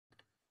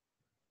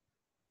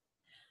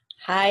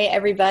Hi,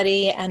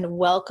 everybody, and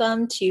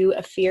welcome to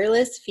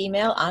Fearless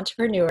Female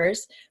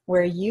Entrepreneurs,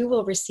 where you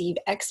will receive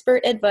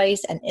expert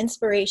advice and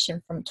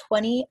inspiration from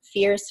 20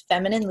 fierce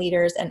feminine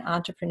leaders and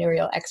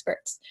entrepreneurial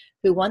experts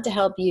who want to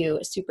help you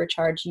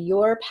supercharge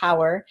your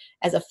power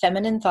as a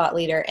feminine thought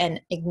leader and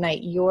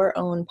ignite your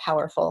own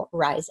powerful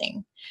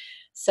rising.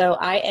 So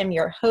I am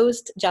your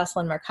host,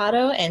 Jocelyn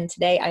Mercado, and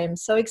today I am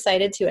so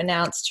excited to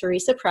announce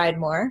Theresa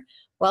Pridemore.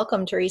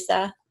 Welcome,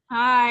 Theresa.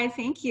 Hi,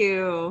 thank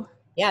you.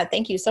 Yeah,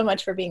 thank you so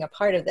much for being a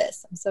part of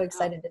this. I'm so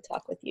excited to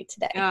talk with you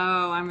today.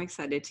 Oh, I'm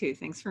excited too.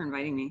 Thanks for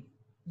inviting me.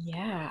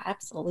 Yeah,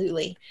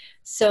 absolutely.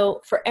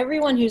 So for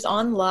everyone who's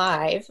on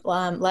live,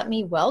 let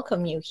me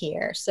welcome you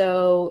here.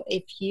 So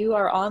if you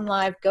are on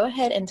live, go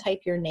ahead and type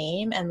your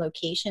name and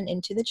location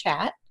into the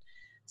chat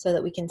so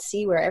that we can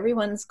see where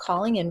everyone's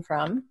calling in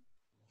from.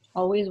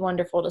 Always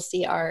wonderful to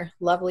see our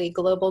lovely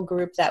global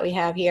group that we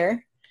have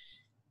here.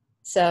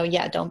 So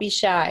yeah, don't be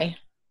shy.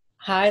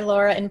 Hi,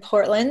 Laura in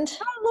Portland.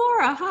 Hi,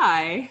 Laura.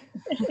 Hi.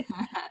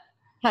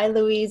 Hi,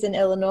 Louise in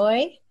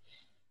Illinois.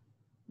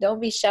 Don't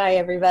be shy,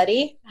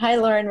 everybody. Hi,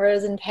 Lauren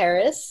Rose in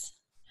Paris.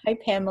 Hi,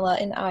 Pamela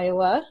in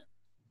Iowa.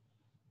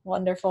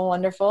 Wonderful,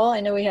 wonderful.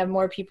 I know we have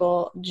more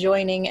people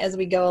joining as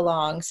we go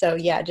along. So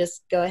yeah,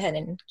 just go ahead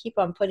and keep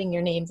on putting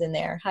your names in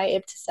there. Hi,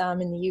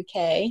 Ibtisam in the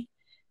UK.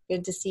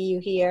 Good to see you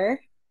here.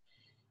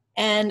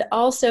 And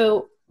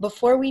also,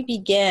 before we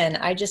begin,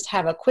 I just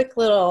have a quick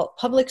little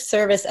public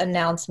service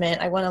announcement.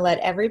 I want to let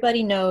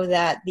everybody know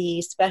that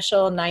the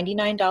special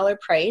 $99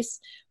 price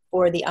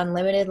for the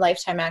unlimited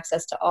lifetime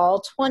access to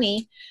all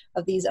 20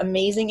 of these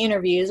amazing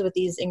interviews with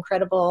these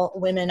incredible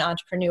women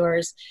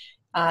entrepreneurs,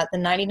 the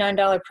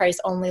 $99 price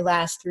only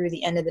lasts through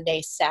the end of the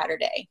day,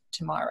 Saturday,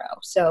 tomorrow.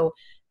 So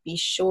be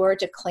sure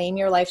to claim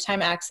your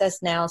lifetime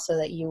access now so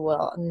that you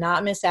will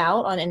not miss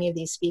out on any of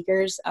these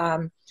speakers.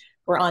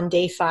 We're on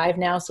day 5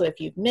 now, so if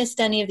you've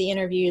missed any of the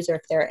interviews or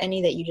if there are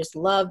any that you just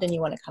loved and you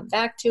want to come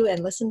back to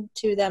and listen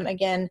to them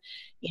again,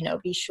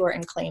 be sure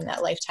and claim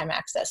that lifetime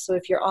access. So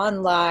if you're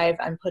on live,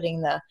 I'm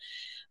putting the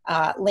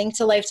link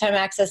to lifetime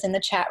access in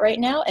the chat right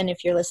now, and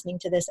if you're listening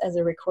to this as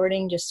a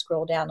recording, just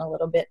scroll down a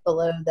little bit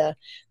below the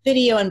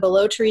video and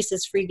below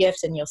Theresa's free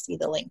gift, and you'll see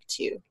the link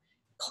to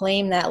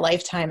claim that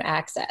lifetime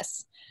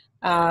access.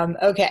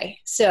 Okay,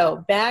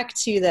 so back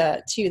to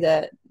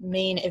the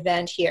main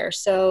event here.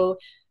 So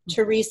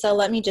Theresa,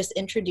 let me just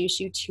introduce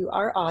you to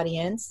our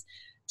audience.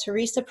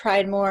 Theresa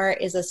Pridemore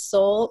is a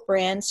soul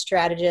brand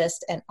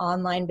strategist and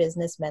online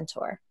business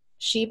mentor.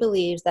 She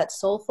believes that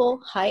soulful,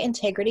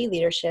 high-integrity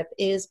leadership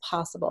is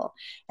possible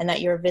and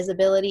that your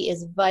visibility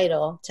is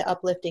vital to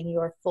uplifting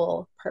your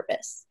full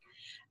purpose.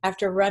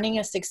 After running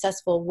a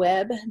successful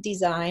web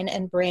design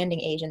and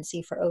branding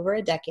agency for over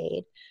a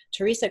decade,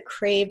 Theresa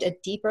craved a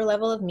deeper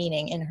level of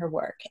meaning in her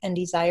work and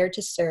desired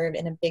to serve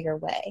in a bigger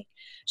way.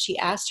 She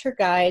asked her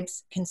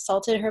guides,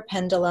 consulted her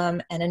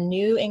pendulum, and a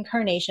new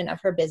incarnation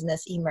of her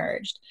business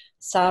emerged,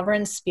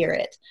 Sovereign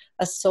Spirit,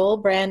 a soul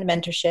brand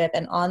mentorship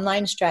and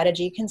online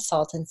strategy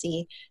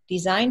consultancy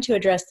designed to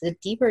address the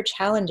deeper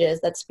challenges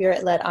that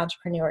spirit-led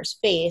entrepreneurs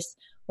face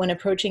when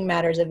approaching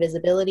matters of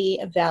visibility,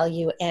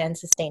 value, and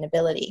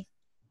sustainability.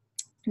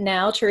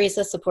 Now,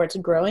 Theresa supports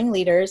growing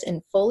leaders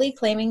in fully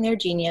claiming their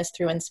genius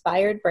through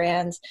inspired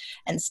brands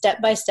and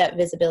step-by-step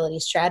visibility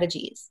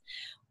strategies.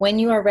 When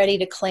you are ready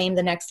to claim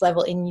the next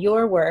level in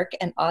your work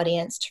and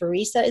audience,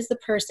 Theresa is the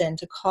person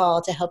to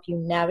call to help you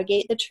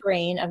navigate the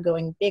terrain of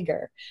going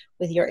bigger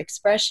with your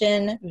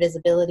expression,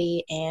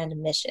 visibility, and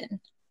mission.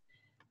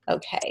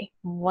 Okay,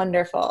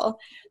 wonderful.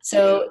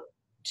 So,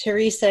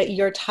 Theresa,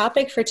 your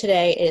topic for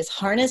today is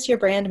Harness Your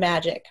Brand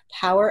Magic,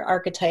 Power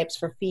Archetypes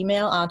for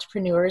Female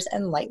Entrepreneurs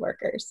and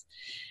Lightworkers.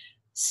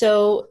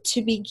 So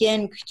to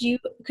begin,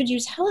 could you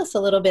tell us a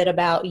little bit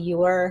about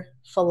your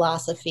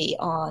philosophy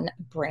on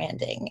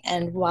branding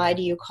and why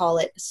do you call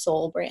it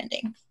soul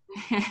branding?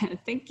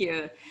 Thank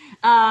you.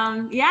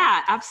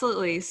 Yeah,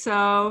 absolutely.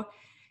 So,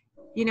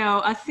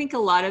 I think a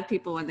lot of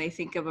people, when they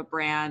think of a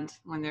brand,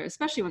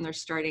 especially when they're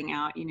starting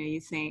out, you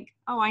think,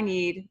 oh, I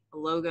need a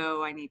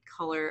logo, I need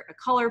a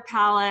color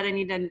palette, I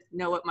need to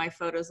know what my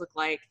photos look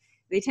like.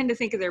 They tend to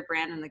think of their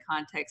brand in the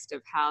context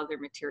of how their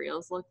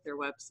materials look, their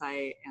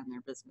website and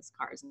their business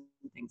cards and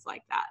things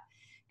like that.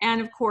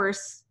 And of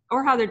course,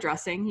 or how they're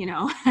dressing,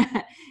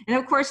 and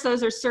of course,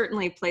 those are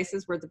certainly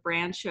places where the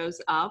brand shows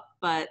up,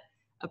 but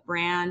a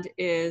brand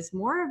is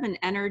more of an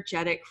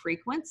energetic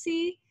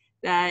frequency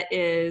that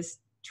is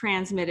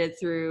transmitted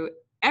through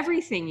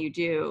everything you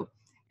do.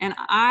 And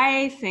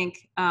I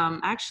think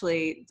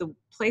actually the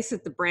place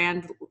that the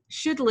brand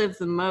should live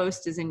the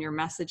most is in your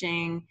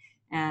messaging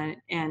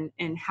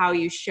and how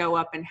you show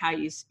up and how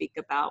you speak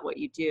about what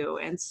you do.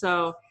 And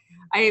so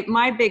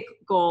my big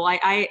goal,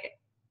 I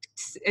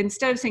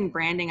instead of saying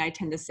branding, I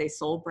tend to say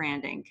soul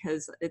branding,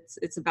 because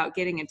it's about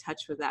getting in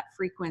touch with that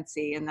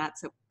frequency. And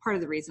that's a part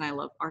of the reason I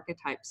love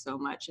archetypes so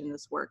much in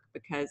this work,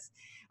 because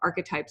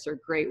archetypes are a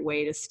great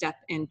way to step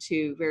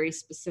into very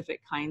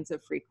specific kinds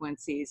of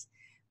frequencies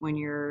when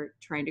you're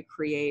trying to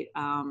create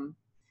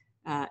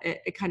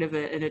kind of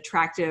an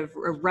attractive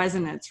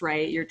resonance,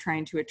 right? You're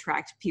trying to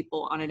attract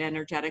people on an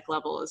energetic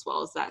level as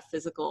well as that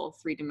physical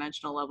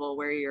three-dimensional level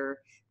where you're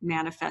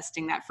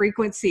manifesting that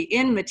frequency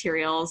in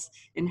materials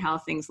and how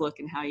things look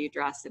and how you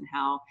dress and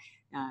how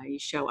you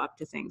show up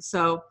to things.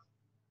 So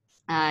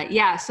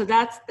yeah, so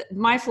that's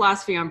my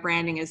philosophy on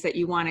branding, is that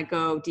you want to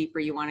go deeper.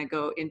 You want to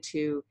go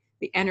into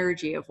the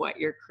energy of what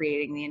you're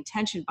creating, the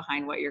intention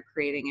behind what you're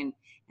creating,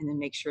 and then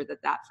make sure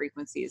that that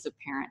frequency is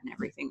apparent in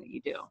everything that you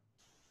do.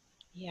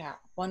 Yeah,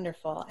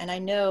 wonderful. And I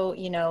know,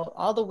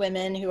 all the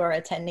women who are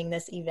attending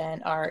this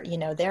event are,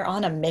 they're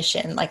on a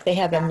mission, like they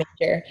have a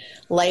major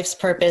life's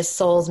purpose,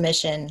 soul's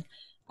mission,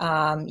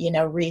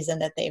 reason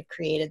that they've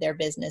created their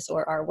business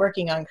or are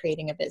working on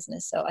creating a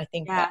business. So I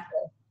think that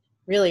will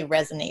really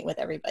resonate with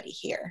everybody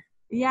here.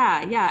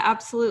 Yeah,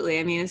 absolutely.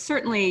 I mean, it's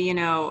certainly,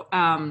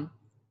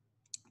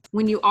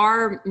 when you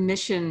are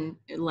mission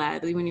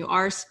led, when you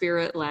are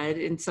spirit led,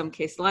 in some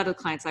cases, a lot of the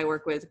clients I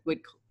work with would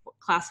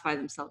classify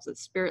themselves as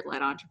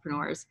spirit-led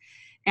entrepreneurs,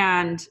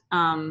 and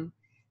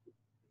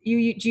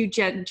you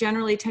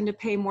generally tend to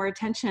pay more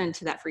attention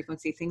to that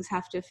frequency. Things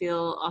have to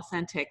feel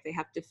authentic. They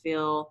have to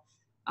feel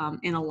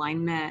in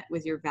alignment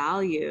with your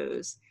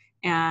values,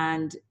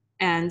 and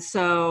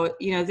so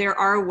there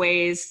are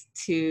ways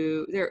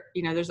to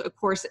there's of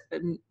course a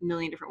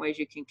million different ways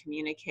you can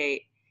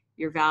communicate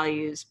your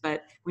values,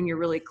 but when you're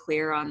really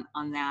clear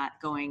on that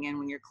going in,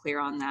 when you're clear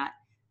on that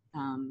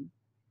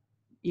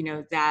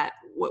that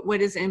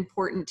what is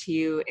important to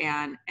you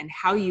and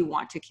how you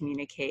want to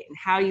communicate and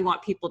how you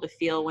want people to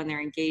feel when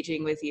they're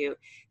engaging with you,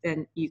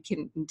 then you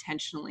can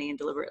intentionally and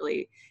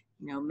deliberately,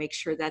 make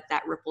sure that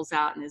that ripples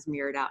out and is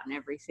mirrored out in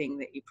everything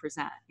that you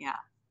present.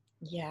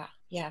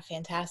 Yeah,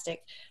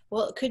 fantastic.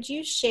 Well, could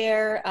you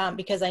share,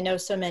 because I know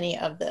so many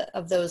of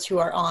those who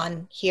are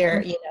on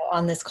here,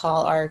 on this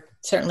call are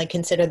certainly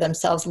consider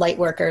themselves light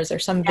workers or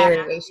some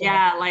variation.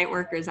 Yeah, light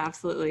workers,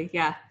 absolutely.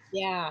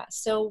 Yeah.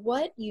 So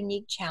what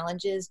unique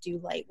challenges do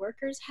light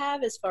workers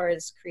have as far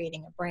as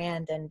creating a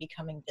brand and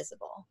becoming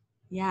visible?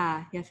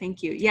 Yeah,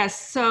 thank you. Yes.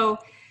 So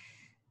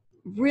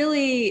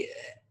really,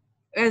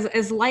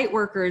 as light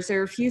workers,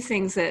 there are a few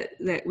things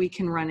that we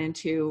can run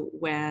into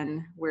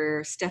when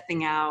we're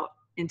stepping out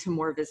into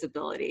more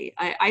visibility.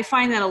 I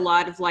find that a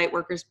lot of light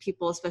workers,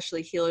 people,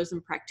 especially healers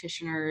and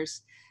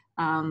practitioners,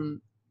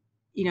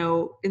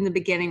 in the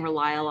beginning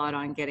rely a lot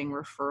on getting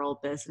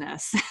referral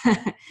business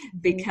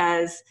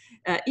because,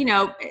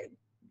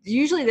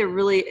 usually they're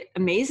really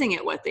amazing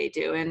at what they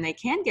do, and they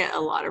can get a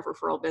lot of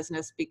referral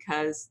business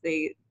because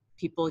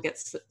people get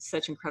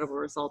such incredible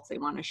results they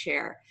want to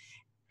share.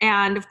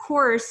 And of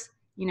course,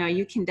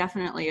 you can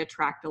definitely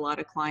attract a lot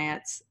of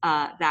clients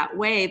that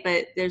way,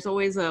 but there's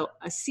always a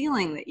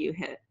ceiling that you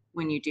hit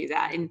when you do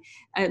that. And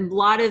a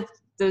lot of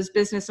those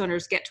business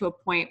owners get to a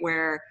point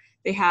where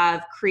they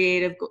have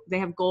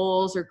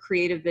goals or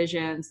creative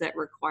visions that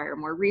require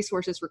more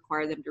resources,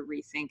 require them to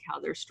rethink how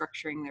they're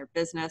structuring their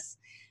business,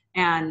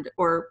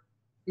 or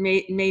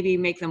maybe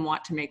make them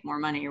want to make more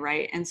money,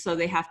 right? And so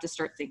they have to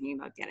start thinking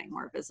about getting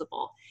more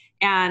visible.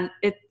 And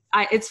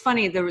it's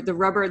funny, the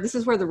rubber, this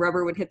is where the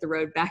rubber would hit the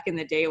road back in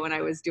the day when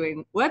I was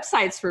doing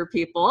websites for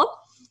people,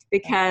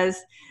 because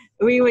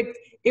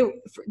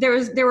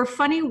there were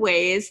funny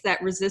ways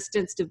that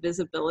resistance to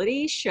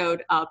visibility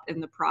showed up in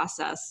the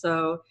process.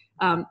 So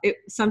it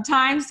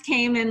sometimes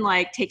came in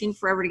like taking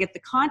forever to get the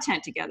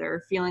content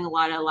together, feeling a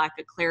lot of lack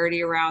of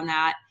clarity around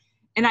that.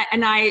 And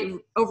I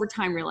over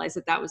time realized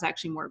that was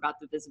actually more about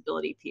the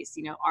visibility piece.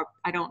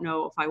 I don't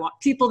know if I want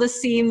people to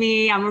see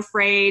me. I'm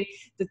afraid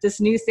that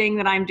this new thing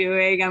that I'm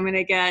doing, I'm going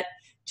to get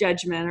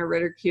judgment or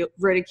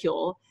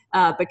ridicule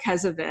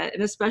because of it.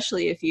 And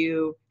especially if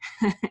you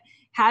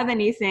have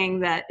anything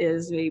that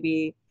is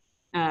maybe,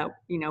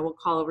 we'll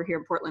call over here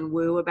in Portland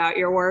woo about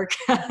your work.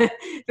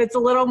 If it's a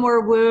little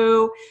more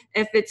woo,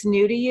 if it's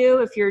new to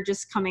you, if you're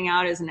just coming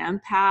out as an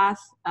empath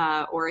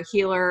or a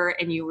healer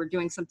and you were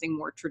doing something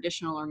more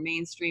traditional or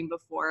mainstream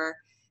before,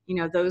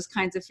 those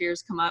kinds of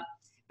fears come up.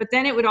 But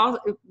then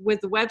with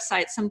the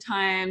website,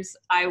 sometimes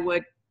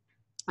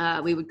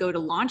we would go to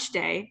launch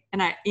day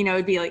and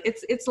it'd be like,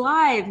 it's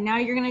live. Now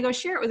you're going to go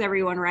share it with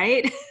everyone,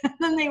 right? And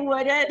then they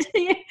wouldn't.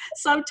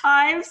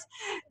 Sometimes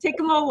take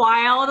them a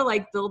while to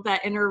like build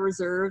that inner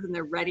reserve and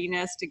their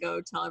readiness to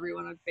go tell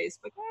everyone on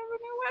Facebook, I have a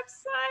new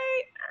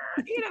website,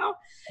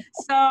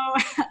 So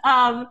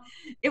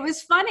it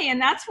was funny.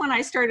 And that's when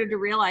I started to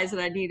realize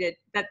that I needed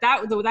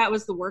that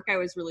was the work I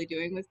was really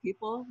doing with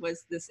people,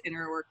 was this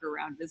inner work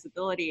around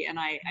visibility. And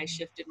I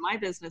shifted my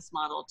business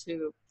model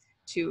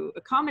to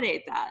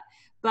accommodate that.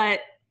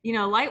 But,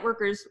 light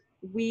workers,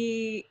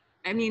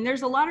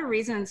 there's a lot of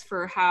reasons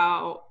for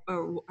how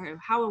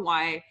and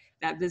why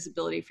that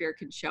visibility fear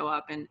can show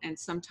up. And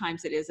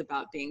sometimes it is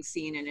about being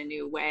seen in a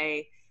new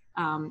way.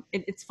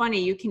 It's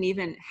funny, you can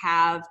even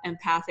have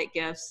empathic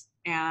gifts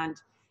and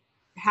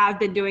have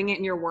been doing it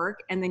in your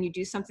work, and then you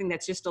do something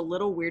that's just a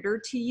little weirder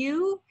to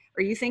you,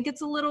 or you think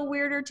it's a little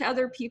weirder to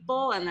other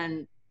people, and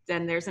then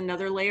there's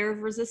another layer of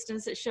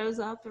resistance that shows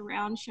up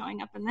around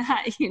showing up in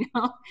that,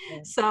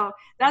 So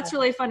that's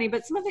really funny.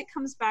 But some of it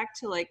comes back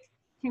to like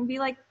can be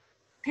like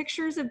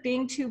pictures of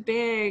being too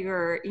big,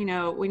 or, you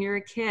know, when you're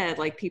a kid,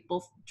 like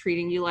people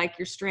treating you like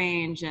you're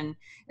strange, and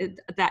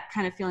that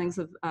kind of feelings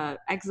of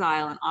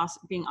exile and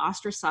being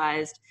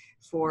ostracized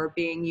for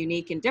being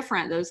unique and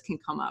different. Those can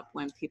come up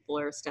when people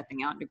are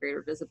stepping out into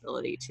greater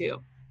visibility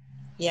too.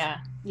 Yeah.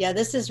 Yeah.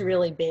 This is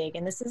really big.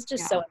 And this is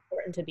just so Yeah.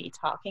 important to be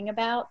talking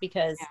about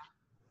because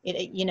Yeah.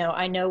 you know,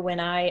 I know when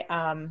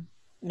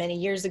many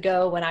years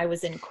ago when I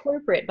was in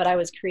corporate, but I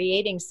was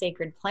creating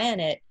Sacred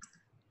Planet,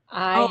 Oh,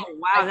 I,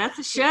 wow. That's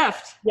a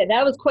shift. yeah,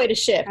 that was quite a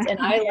shift. And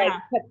I like Yeah.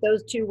 kept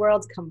those two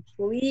worlds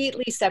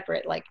completely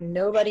separate. Like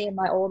nobody in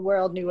my old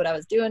world knew what I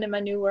was doing in my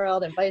new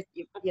world and vice,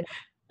 you know,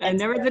 And and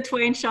never the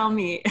twain shall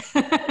meet.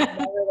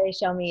 never they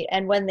shall meet.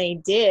 And when they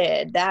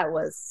did, that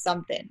was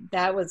something.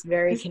 That was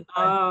very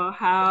confronting. Oh,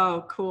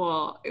 how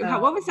cool.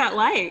 Um, What was that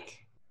like?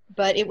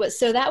 but it was,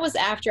 so that was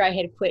after I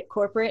had quit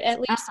corporate at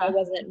least. So I Uh-huh.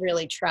 wasn't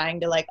really trying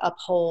to like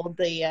uphold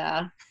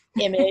the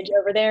image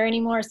over there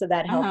anymore. So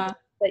that helped. Uh-huh.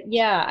 But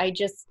yeah, I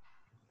just,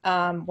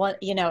 one,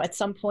 you know, at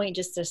some point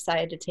just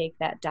decided to take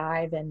that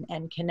dive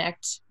and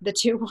connect the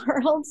two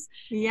worlds.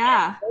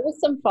 Yeah. There was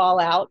some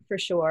fallout for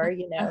sure,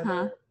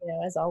 Uh-huh. you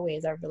know, as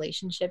always, our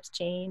relationships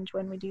change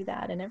when we do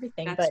that and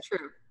everything. That's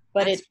true.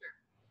 But That's it's true.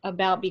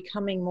 about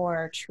becoming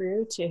more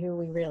true to who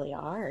we really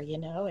are, you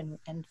know,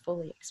 and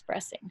fully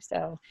expressing.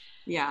 So,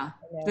 Yeah.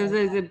 you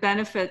know, The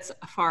benefits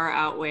far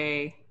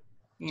outweigh,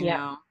 you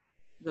yeah,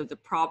 know, the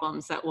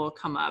problems that will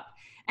come up.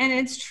 And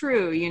it's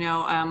true, you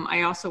know,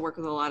 I also work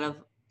with a lot of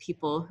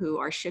people who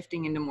are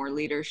shifting into more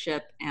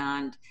leadership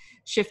and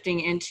shifting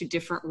into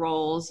different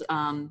roles.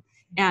 And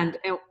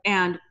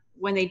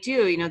when they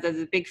do, you know,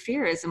 the big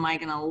fear is, am I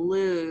going to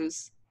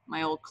lose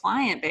my old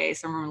client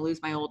base? Am I going to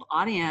lose my old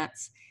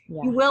audience?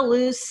 You yeah, will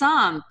lose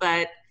some,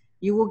 but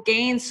you will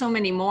gain so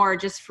many more,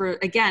 just for,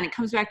 again, it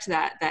comes back to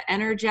that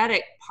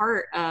energetic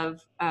part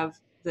of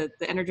the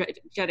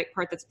energetic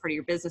part that's part of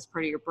your business,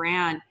 part of your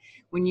brand.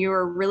 When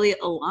you're really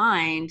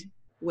aligned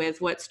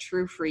with what's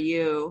true for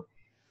you,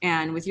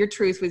 and with your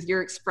truth, with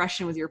your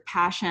expression, with your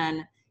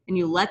passion, and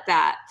you let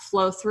that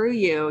flow through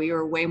you,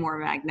 you're way more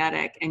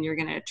magnetic, and you're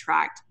going to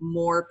attract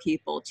more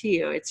people to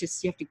you. It's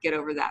just, you have to get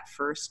over that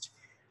first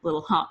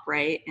little hump,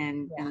 right? yeah,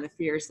 And the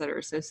fears that are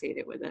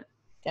associated with it.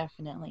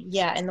 definitely.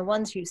 Yeah. And the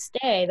ones who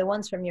stay, the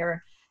ones from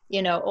your,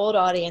 you know, old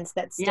audience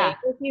that stay Yeah.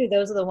 with you,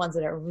 those are the ones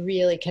that are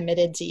really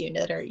committed to you,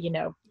 that are, you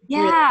know,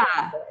 really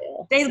Yeah.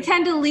 loyal. They So,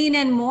 tend to lean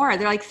in more.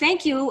 They're like,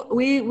 thank you.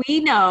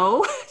 We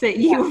know that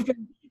yeah. you've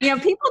been, you know,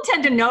 people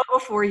tend to know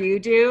before you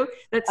do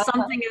that Uh-huh.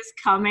 something is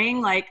coming.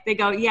 Like they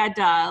go, yeah,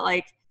 duh.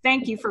 Like,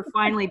 thank you for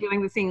finally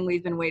doing the thing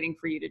we've been waiting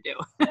for you to do.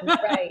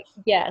 Right.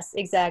 Yes,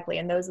 exactly.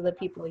 And those are the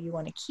people you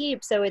want to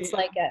keep. So it's Yeah.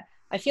 like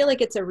I feel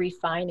like it's a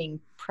refining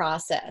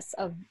process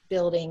of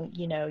building,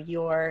 you know,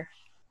 your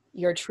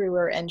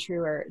truer and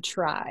truer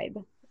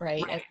tribe,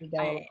 right? As Right. we go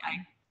I, along.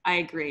 I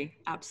agree.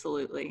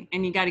 Absolutely.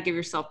 And you got to give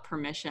yourself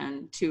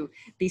permission to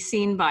be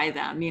seen by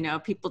them. You know,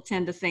 people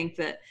tend to think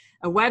that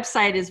a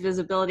website is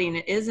visibility, and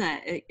it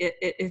isn't.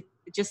 It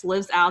just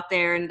lives out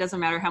there, and it doesn't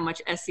matter how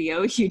much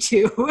SEO you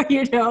do,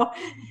 you know,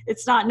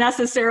 it's not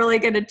necessarily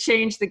going to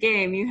change the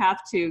game. You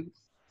have to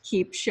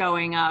keep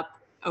showing up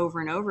over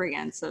and over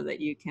again so that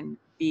you can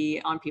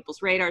be on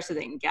people's radar, so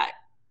they can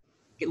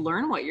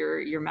learn what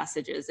your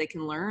message is. They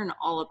can learn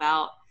all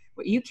about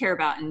what you care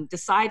about and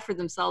decide for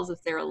themselves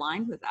if they're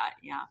aligned with that.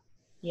 Yeah.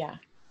 Yeah.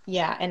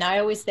 Yeah. And I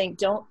always think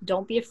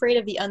don't be afraid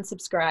of the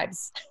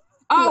unsubscribes.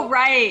 Oh, Like,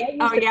 right. that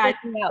Oh, used to yeah.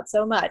 freak me out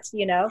so much,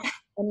 you know.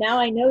 And now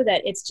I know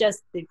that it's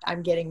just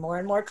I'm getting more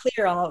and more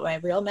clear on what my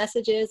real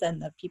message is,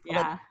 and the people that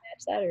Yeah.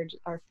 match that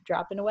are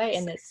dropping away.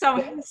 And it's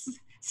So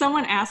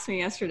someone asked me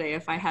yesterday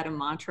if I had a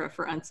mantra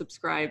for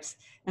unsubscribes,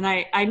 and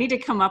I need to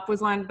come up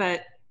with one,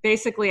 but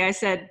basically I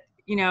said,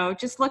 you know,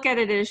 just look at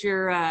it as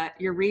your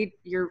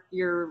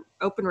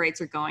open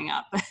rates are going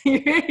up.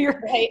 Your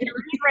right.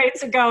 read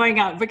rates are going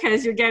up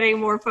because you're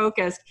getting more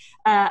focused.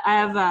 I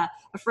have a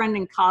friend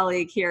and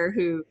colleague here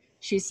who,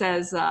 she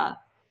says,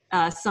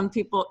 some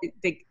people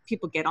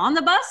get on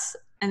the bus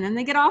and then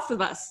they get off the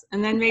bus,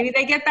 and then maybe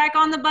they get back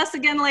on the bus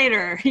again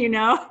later, you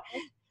know.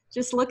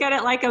 Just look at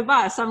it like a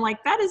bus. I'm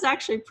like, that is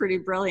actually pretty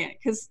brilliant,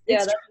 because Yeah,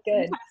 it's true. that's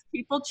good. Sometimes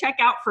people check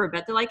out for a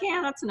bit. They're like, yeah,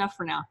 that's enough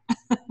for now.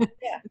 Yeah.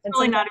 It's And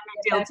really sometimes not a you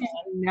big get deal. back It's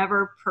usually on.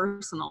 never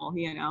personal,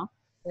 you know?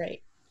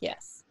 Right.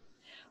 Yes.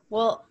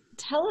 Well,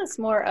 tell us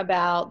more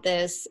about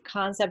this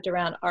concept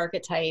around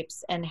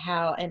archetypes and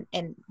how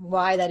and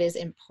why that is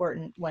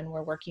important when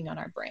we're working on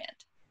our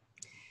brand.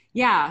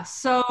 Yeah.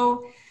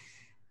 So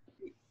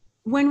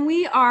when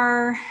we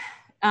are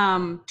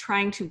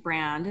trying to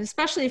brand,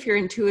 especially if you're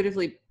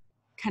intuitively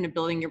kind of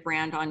building your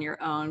brand on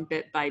your own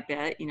bit by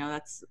bit, you know,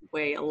 that's the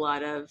way a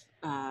lot of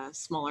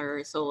smaller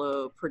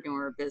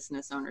solopreneur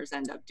business owners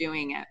end up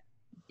doing it.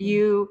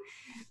 Mhm.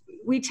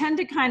 We tend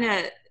to kind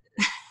of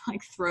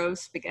like throw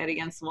spaghetti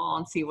against the wall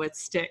and see what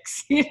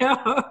sticks, you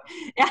know.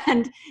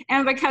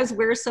 And because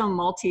we're so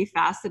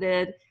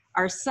multifaceted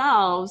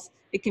ourselves,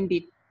 it can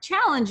be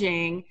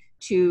challenging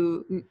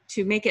to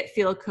make it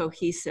feel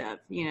cohesive,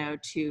 you know,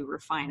 to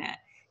refine it.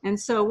 And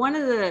so one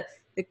of the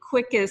the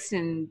quickest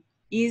and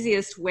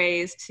easiest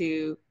ways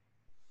to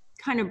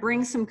kind of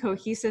bring some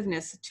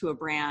cohesiveness to a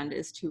brand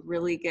is to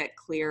really get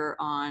clear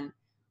on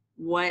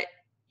what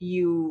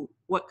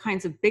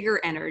kinds of bigger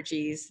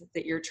energies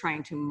that you're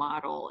trying to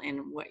model in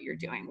what you're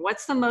doing.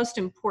 What's the most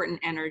important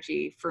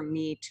energy for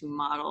me to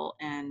model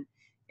in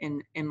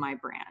my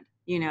brand,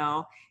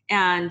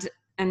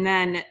 and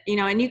then,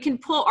 and you can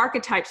pull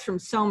archetypes from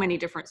so many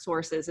different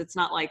sources. It's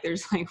not like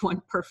there's like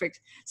one perfect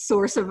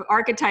source of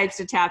archetypes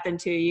to tap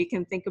into. You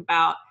can think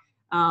about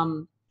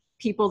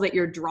people that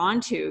you're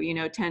drawn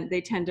to,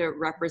 they tend to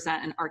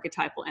represent an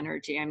archetypal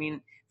energy. I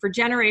mean, for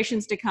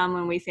generations to come,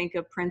 when we think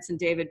of Prince and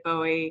David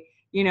Bowie,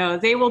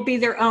 they will be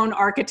their own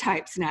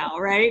archetypes now,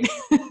 right?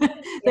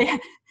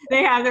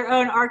 they have their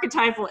own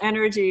archetypal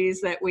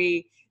energies that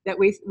we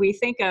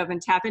think of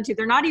and tap into.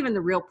 They're not even the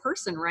real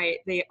person, right?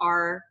 They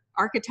are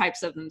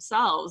archetypes of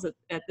themselves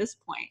at this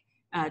point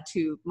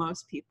to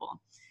most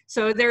people.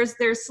 So there's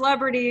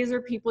celebrities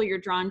or people you're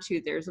drawn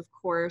to. There's, of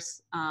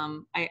course,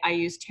 I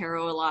use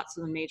tarot a lot.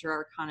 So the major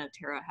arcana of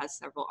tarot has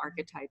several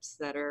archetypes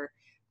that are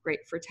great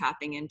for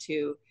tapping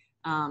into.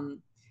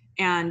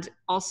 And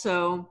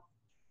also,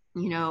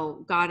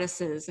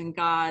 goddesses and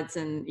gods,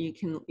 and you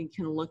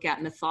can look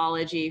at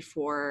mythology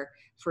for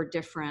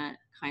different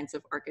kinds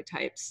of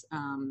archetypes,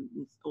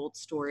 old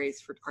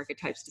stories for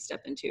archetypes to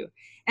step into.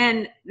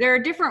 And there are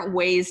different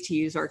ways to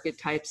use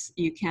archetypes.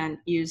 You can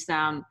use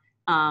them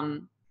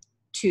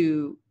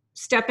to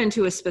step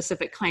into a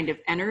specific kind of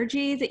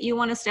energy that you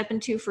want to step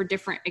into for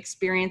different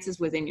experiences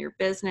within your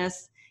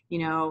business.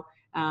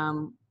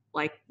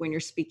 Like when you're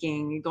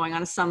speaking, you're going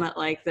on a summit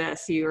like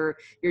this, you're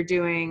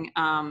doing,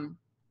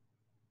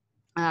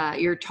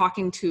 you're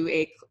talking to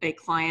a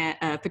client,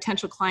 a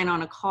potential client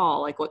on a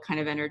call, like what kind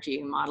of energy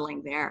you're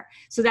modeling there.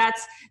 So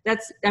that's,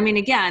 I mean,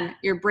 again,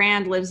 your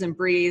brand lives and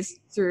breathes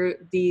through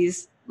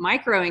these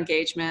micro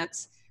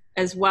engagements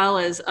as well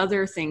as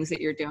other things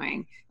that you're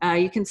doing.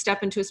 You can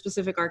step into a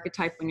specific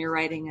archetype when you're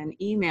writing an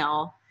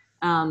email,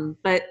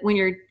 but when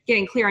you're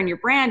getting clear on your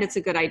brand, it's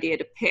a good idea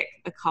to pick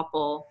a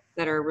couple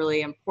that are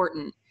really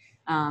important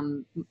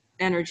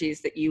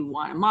energies that you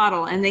want to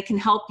model, and they can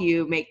help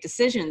you make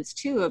decisions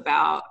too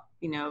about,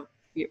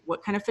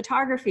 what kind of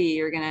photography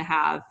you're going to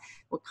have,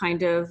 what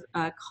kind of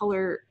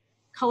color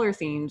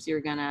themes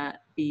you're going to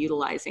be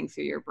utilizing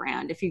through your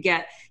brand. You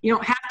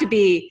don't have to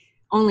be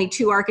only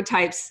two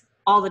archetypes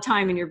all the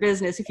time in your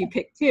business. If you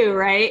pick two,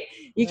 right?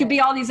 You could be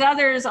all these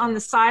others on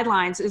the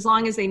sidelines, as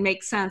long as they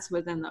make sense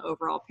within the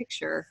overall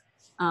picture.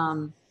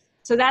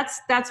 So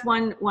that's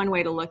one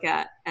way to look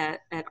at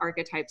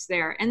archetypes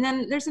there. And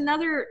then there's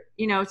another,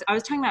 I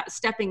was talking about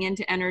stepping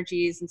into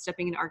energies and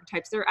stepping into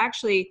archetypes. There are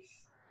actually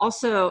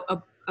also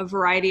a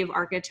variety of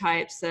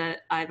archetypes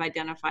that I've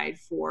identified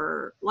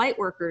for light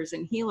workers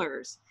and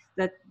healers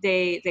that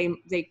they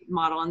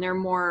model, and they're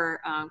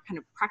more kind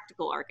of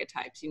practical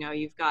archetypes.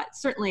 You've got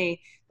certainly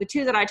the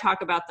two that I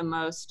talk about the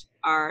most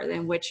are,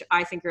 and which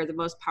I think are the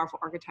most powerful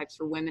archetypes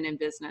for women in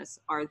business,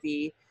 are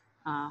the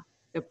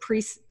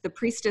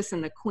priestess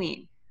and the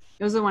queen.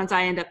 Those are the ones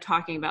I end up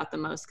talking about the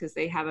most, because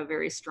they have a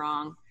very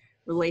strong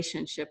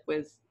relationship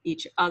with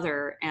each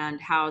other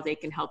and how they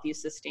can help you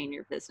sustain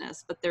your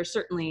business. But there's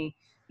certainly,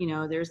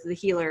 there's the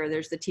healer,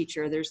 there's the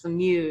teacher, there's the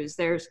muse,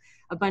 there's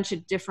a bunch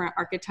of different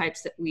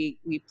archetypes that we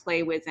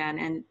play within,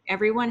 and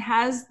everyone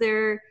has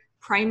their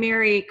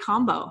primary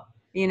combo,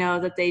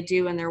 that they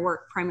do in their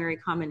work, primary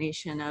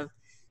combination of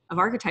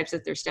archetypes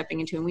that they're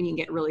stepping into. And when you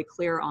get really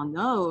clear on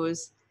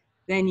those,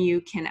 then you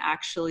can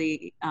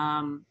actually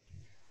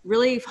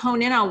really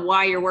hone in on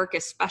why your work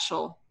is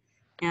special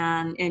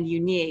and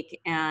unique,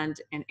 and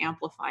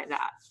amplify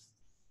that.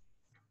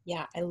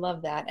 Yeah, I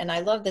love that. And I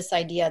love this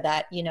idea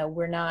that,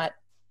 we're not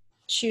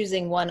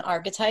choosing one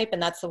archetype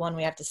and that's the one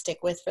we have to stick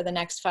with for the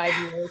next 5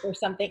 years or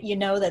something,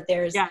 that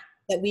there's,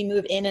 that we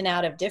move in and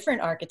out of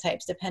different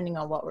archetypes depending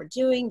on what we're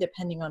doing,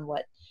 depending on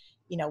what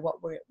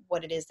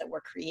it is that we're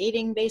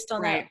creating based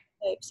on that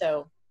archetype.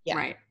 So yeah.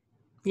 Right.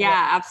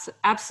 Yeah,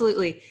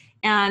 absolutely.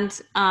 And,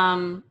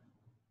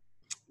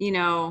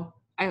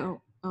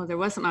 there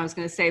was something I was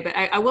going to say, but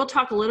I will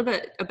talk a little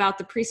bit about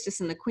the priestess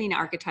and the queen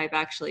archetype,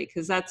 actually,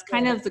 because that's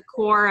kind of the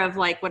core of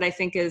like what I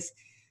think is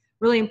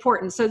really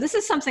important. So this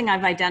is something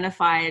I've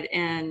identified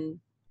in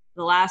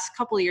the last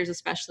couple of years,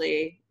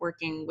 especially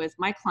working with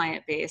my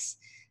client base.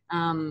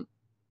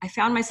 I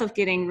found myself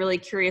getting really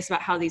curious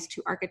about how these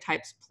two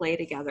archetypes play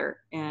together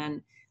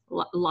in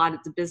a lot of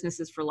the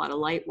businesses for a lot of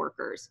light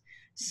workers.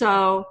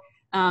 So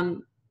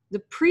the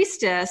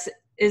priestess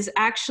is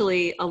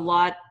actually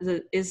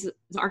the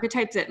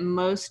archetype that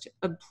most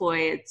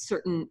employ at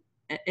certain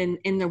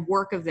in the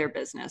work of their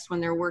business when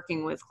they're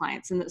working with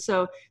clients. And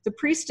so the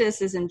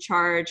priestess is in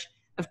charge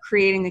of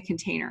creating the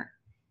container.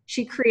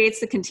 She creates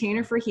the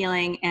container for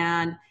healing,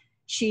 and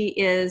she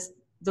is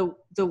the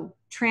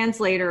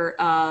translator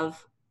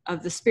of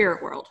the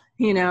spirit world,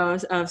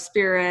 of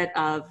spirit,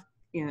 of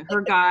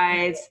her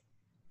guides.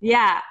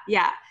 Yeah.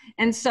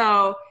 And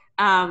so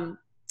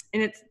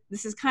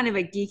this is kind of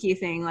a geeky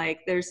thing. Like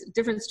there's a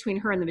difference between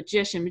her and the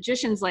magician.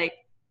 Magician's like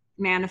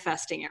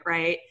manifesting it,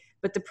 right?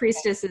 but the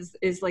priestess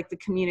is like the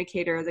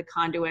communicator, the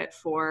conduit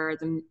for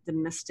the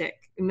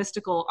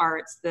mystical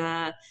arts,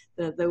 the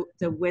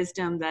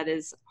wisdom that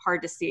is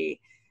hard to see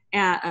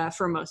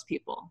for most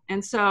people.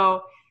 And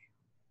so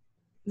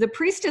the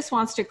priestess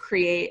wants to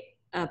create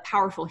a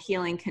powerful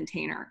healing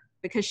container,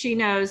 because she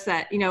knows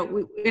that, you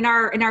know, in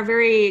our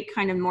very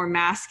kind of more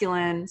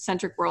masculine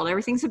centric world,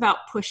 everything's about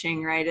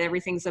pushing, right?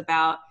 Everything's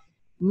about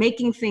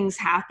making things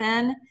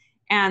happen.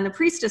 And the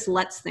priestess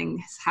lets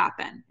things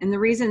happen. And the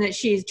reason that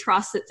she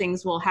trusts that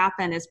things will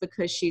happen is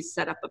because she's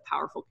set up a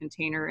powerful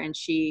container, and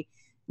she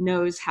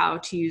knows how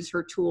to use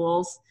her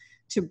tools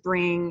to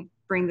bring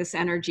this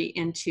energy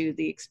into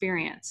the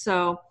experience.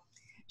 So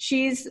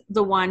she's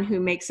the one who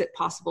makes it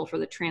possible for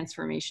the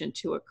transformation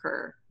to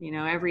occur. You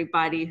know,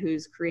 everybody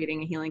who's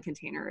creating a healing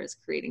container is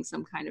creating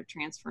some kind of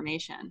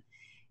transformation.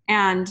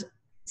 And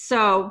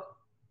so,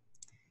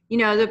 you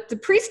know, the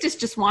priestess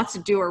just wants to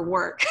do her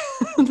work.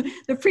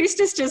 The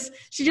priestess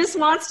she just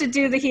wants to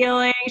do the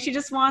healing. She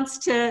just wants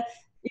to,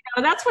 you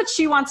know, that's what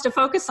she wants to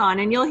focus on.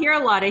 And you'll hear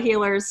a lot of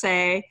healers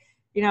say,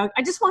 you know,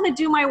 I just want to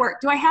do my work.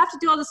 Do I have to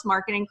do all this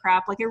marketing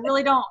crap? Like, I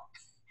really don't.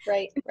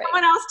 Right.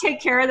 Someone else take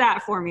care of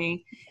that for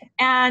me.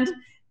 And,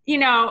 you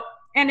know,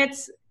 and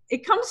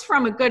it comes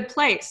from a good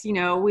place. You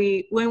know,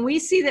 when we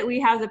see that we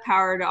have the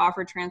power to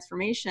offer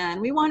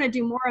transformation, we want to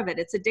do more of it.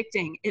 It's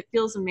addicting. It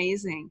feels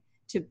amazing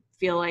to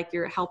feel like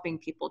you're helping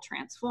people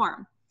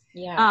transform.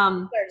 Yeah.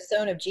 Our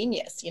zone of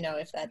genius, you know,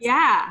 if that's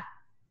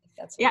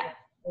what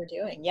we're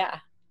doing. Yeah.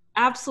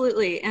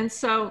 Absolutely. And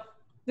so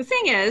the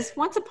thing is,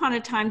 once upon a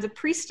time, the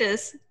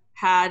priestess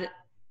had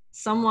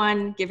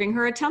someone giving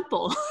her a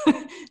temple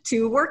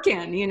to work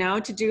in, you know,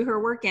 to do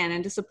her work in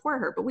and to support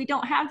her. But we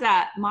don't have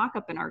that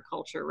mock-up in our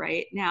culture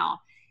right now.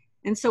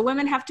 And so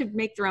women have to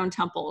make their own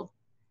temple.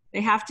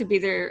 They have to be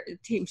their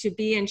team, to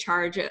be in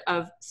charge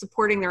of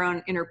supporting their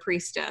own inner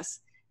priestess.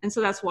 And so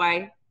that's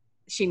why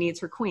she needs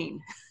her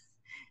queen.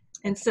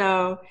 And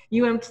so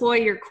you employ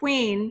your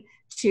queen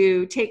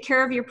to take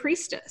care of your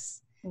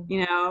priestess,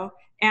 you know,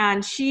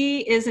 and she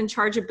is in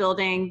charge of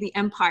building the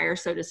empire,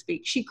 so to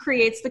speak. She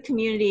creates the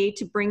community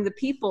to bring the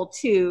people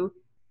to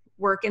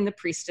work in the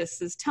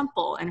priestess's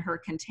temple and her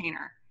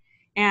container.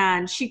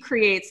 And she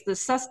creates the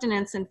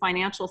sustenance and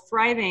financial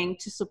thriving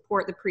to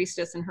support the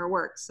priestess in her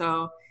work.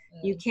 So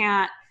you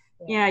can't,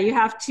 you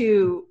have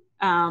to,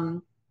 I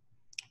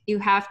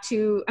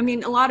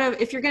mean,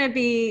 if you're going to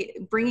be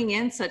bringing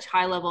in such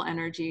high level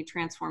energy,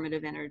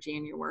 transformative energy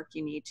in your work,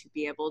 you need to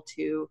be able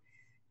to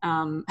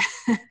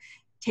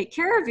take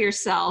care of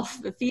yourself,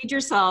 feed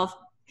yourself,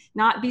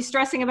 not be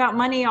stressing about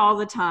money all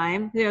the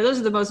time. You know, those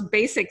are the most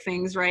basic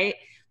things, right?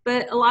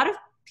 But a lot of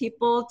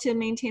people, to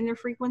maintain their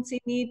frequency,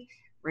 need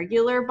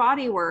regular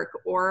body work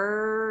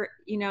or,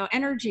 you know,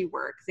 energy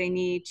work. They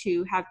need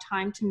to have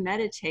time to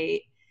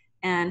meditate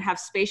and have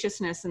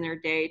spaciousness in their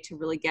day to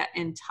really get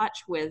in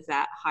touch with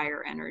that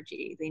higher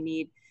energy. They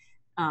need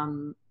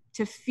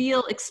to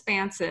feel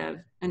expansive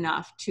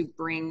enough to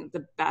bring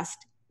the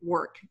best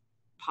work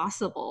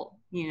possible,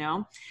 you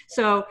know?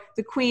 So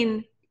the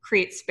queen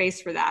creates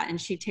space for that,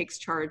 and she takes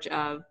charge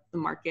of the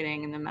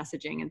marketing and the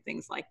messaging and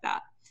things like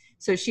that.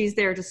 So she's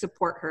there to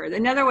support her.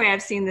 Another way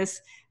I've seen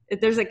this,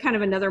 there's like kind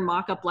of another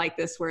mock-up like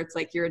this where it's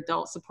like your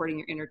adult supporting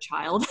your inner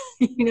child,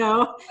 you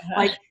know,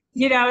 like,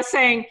 you know,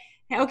 saying,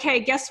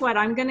 okay, guess what?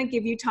 I'm going to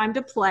give you time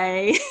to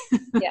play,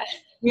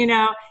 you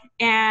know,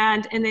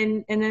 and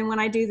then when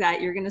I do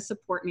that, you're going to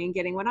support me in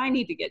getting what I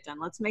need to get done.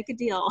 Let's make a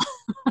deal,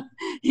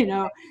 you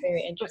know.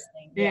 Very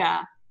interesting.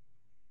 Yeah.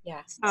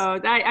 So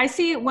I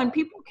see when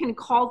people can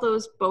call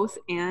those both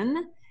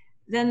in,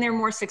 then they're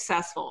more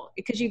successful,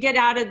 because you get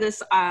out of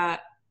this, I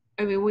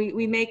mean,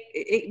 we make,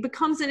 it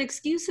becomes an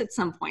excuse at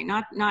some point,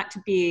 not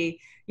to be,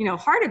 you know,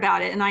 hard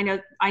about it. And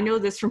I know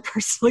this from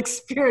personal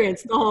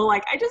experience, the whole,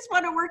 like, I just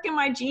want to work in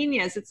my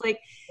genius. It's like,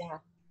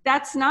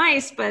 that's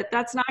nice, but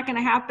that's not going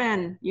to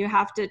happen. You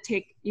have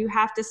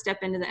to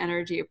step into the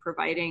energy of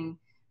providing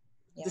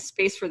the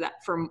space for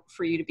that,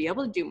 for you to be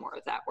able to do more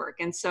of that work.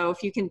 And so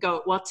if you can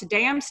go, well,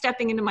 today I'm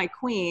stepping into my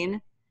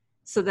queen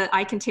so that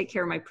I can take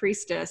care of my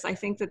priestess, I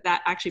think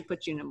that actually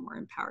puts you in a more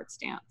empowered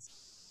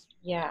stance.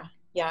 Yeah.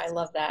 Yeah, I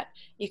love that.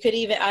 You could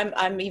even,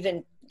 I'm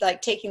even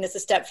like taking this a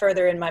step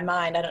further in my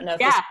mind. I don't know if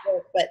this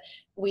works, but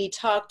we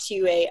talked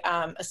to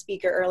a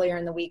speaker earlier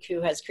in the week who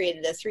has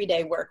created a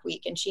 3-day work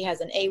week, and she has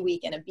an A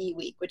week and a B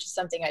week, which is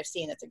something I've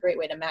seen that's a great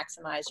way to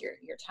maximize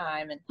your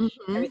time and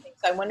everything.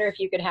 So I wonder if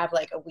you could have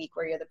like a week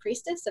where you're the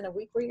priestess and a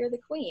week where you're the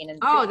queen. And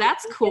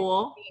that's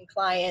cool.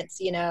 Clients,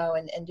 you know,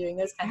 and doing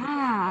those kind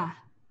of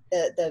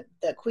things.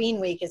 The queen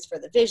week is for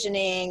the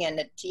visioning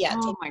and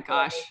oh my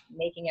gosh,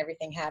 making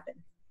everything happen.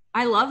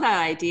 I love that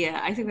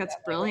idea. I think that's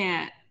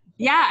brilliant.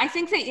 Yeah, I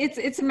think that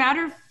it's a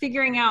matter of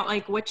figuring out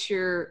like what's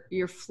your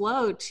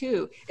flow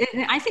too.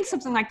 And I think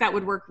something like that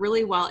would work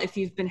really well if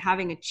you've been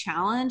having a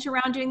challenge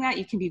around doing that.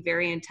 You can be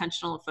very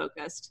intentional and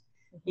focused.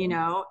 You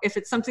know, if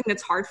it's something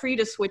that's hard for you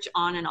to switch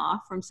on and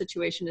off from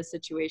situation to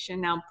situation.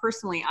 Now,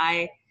 personally,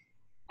 I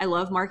I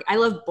love I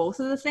love both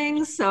of the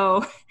things.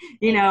 So,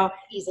 you know,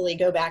 easily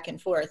go back and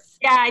forth.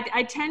 Yeah,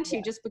 I tend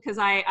to, just because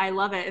I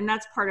love it. And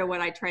that's part of what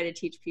I try to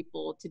teach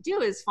people to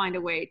do, is find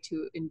a way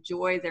to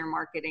enjoy their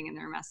marketing and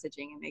their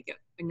messaging and make it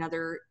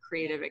another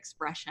creative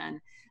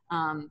expression.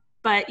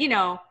 But, you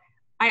know,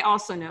 I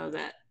also know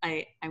that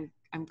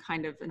I'm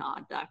kind of an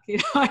odd duck. You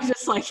know, I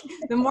just like,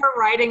 the more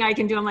writing I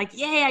can do, I'm like,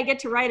 yay, I get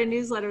to write a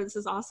newsletter. This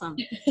is awesome.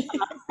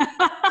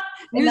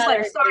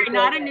 Newsletter, sorry,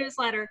 not a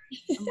newsletter,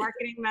 a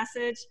marketing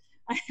message.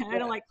 I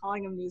don't like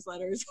calling them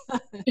newsletters.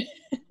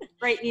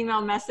 Great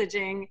email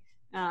messaging.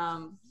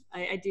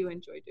 I do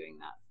enjoy doing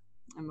that.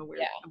 I'm a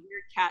weird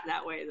cat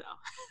that way,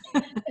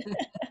 though.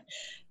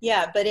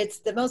 Yeah, but it's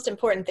the most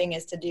important thing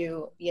is to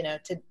do, you know,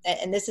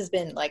 and this has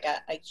been like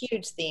a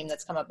huge theme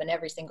that's come up in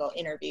every single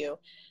interview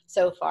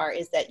so far,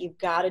 is that you've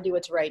got to do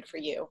what's right for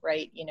you,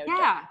 right? You know,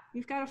 yeah,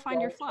 you've got to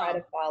find your flow. Try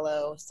to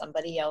follow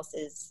somebody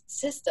else's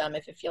system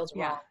if it feels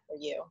wrong for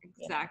you.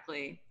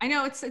 Exactly. You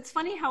know? I know it's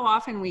funny how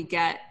often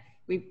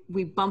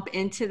we bump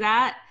into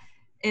that.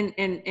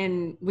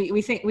 And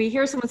we think, we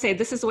hear someone say,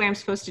 this is the way I'm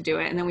supposed to do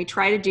it. And then we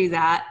try to do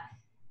that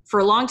for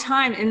a long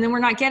time, and then we're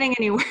not getting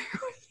anywhere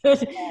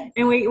with it.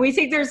 And we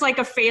think there's like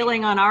a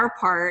failing on our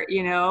part,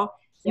 you know,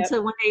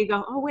 until one day you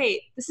go, oh,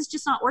 wait, this is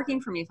just not working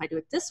for me. If I do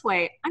it this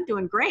way, I'm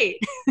doing great.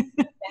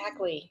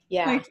 Exactly.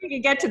 Yeah. Like, if we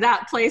could get to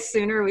that place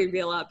sooner, we'd be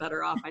a lot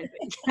better off, I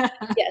think.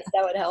 Yes,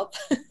 that would help.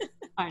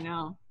 I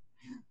know.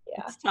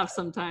 Yeah. It's tough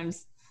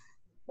sometimes.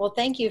 Well,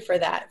 thank you for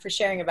that, for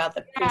sharing about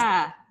the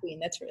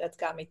queen. That's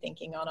got me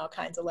thinking on all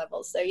kinds of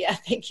levels. So yeah,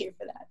 thank you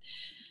for that.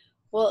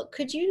 Well,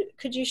 could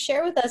you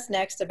share with us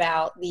next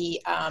about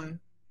the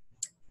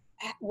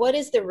what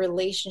is the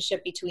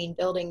relationship between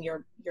building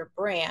your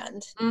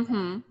brand,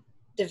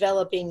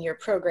 developing your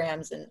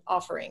programs and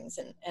offerings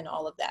and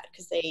all of that,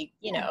 because they,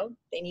 you know,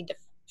 they need to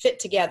fit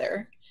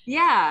together.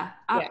 Yeah,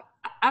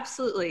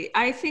 absolutely.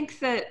 I think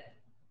that,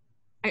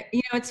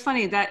 you know, it's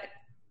funny that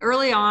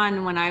early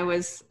on, when I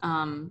was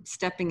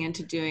stepping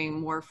into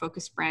doing more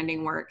focused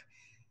branding work,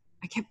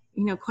 I kept,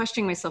 you know,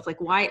 questioning myself,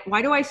 like,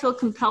 why do I feel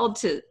compelled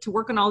to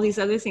work on all these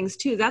other things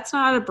too? That's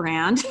not a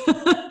brand.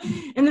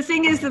 And the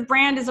thing is, the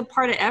brand is a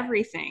part of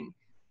everything.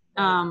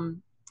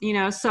 You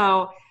know,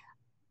 so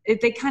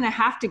they kind of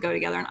have to go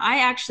together. And I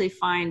actually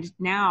find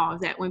now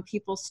that when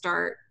people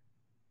start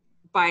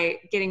by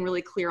getting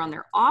really clear on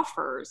their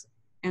offers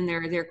and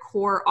their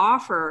core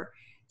offer,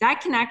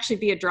 that can actually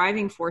be a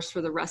driving force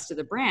for the rest of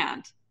the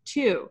brand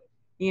too.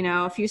 You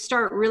know, if you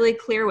start really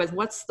clear with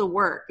what's the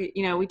work,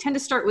 you know, we tend to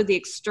start with the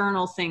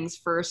external things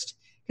first,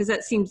 because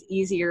that seems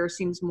easier,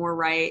 seems more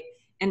right.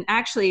 And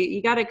actually,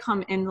 you got to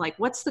come in like,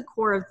 what's the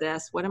core of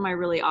this? What am I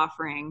really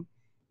offering?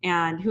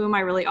 And who am I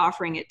really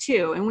offering it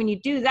to? And when you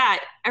do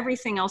that,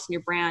 everything else in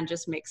your brand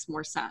just makes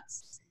more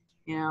sense,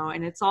 you know,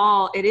 and it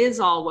is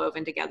all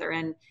woven together.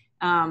 And,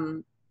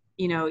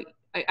 you know,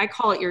 I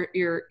call it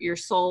your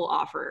soul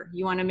offer.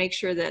 You want to make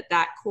sure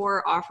that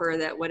core offer,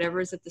 that whatever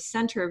is at the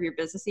center of your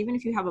business, even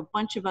if you have a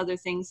bunch of other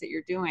things that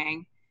you're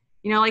doing,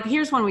 you know, like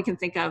here's one we can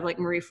think of, like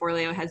Marie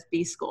Forleo has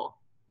B School.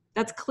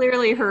 That's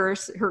clearly her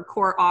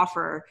core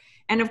offer.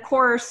 And of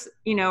course,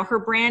 you know, her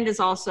brand is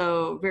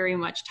also very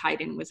much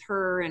tied in with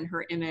her and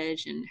her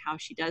image and how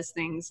she does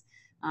things.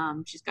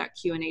 She's got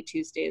Q&A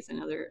Tuesdays,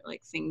 another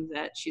like thing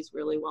that she's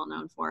really well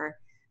known for.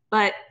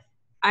 But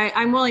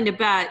I'm willing to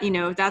bet, you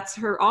know, that's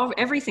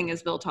everything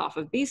is built off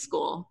of B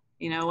School.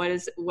 You know,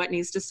 what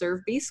needs to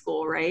serve B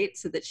School, right?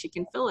 So that she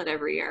can fill it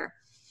every year,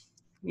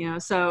 you know,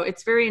 so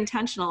it's very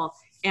intentional.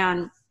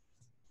 And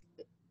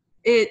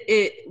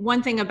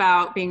one thing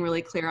about being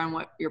really clear on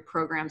what your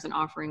programs and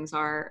offerings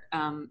are,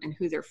 and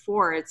who they're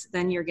for, it's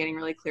then you're getting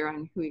really clear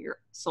on who your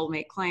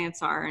soulmate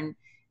clients are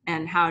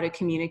and how to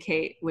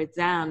communicate with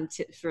them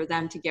for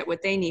them to get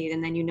what they need.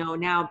 And then, you know,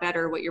 now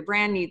better what your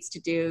brand needs to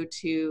do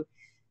to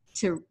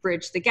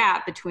bridge the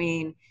gap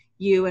between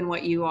you and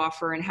what you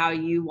offer and how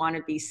you want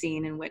to be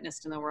seen and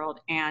witnessed in the world,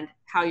 and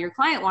how your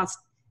client wants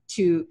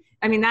to,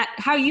 I mean, that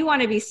how you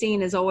want to be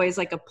seen is always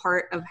like a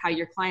part of how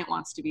your client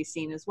wants to be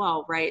seen as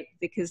well, right?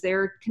 Because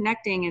they're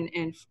connecting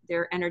and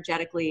they're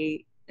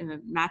energetically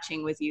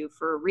matching with you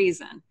for a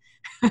reason.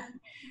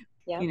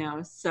 You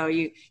know,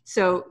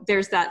 so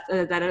there's that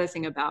other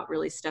thing about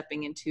really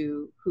stepping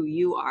into who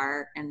you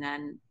are, and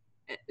then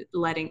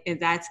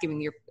that's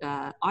giving your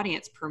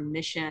audience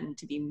permission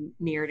to be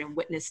mirrored and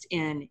witnessed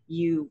in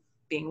you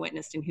being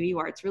witnessed in who you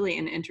are. It's really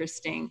an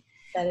interesting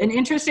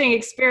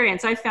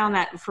experience. I found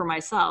that for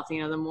myself, you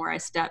know, the more I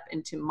step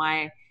into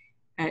my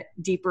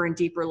deeper and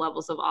deeper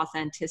levels of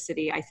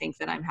authenticity, I think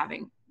that I'm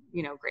having,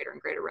 you know, greater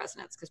and greater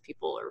resonance, because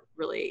people are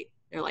really,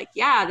 they're like,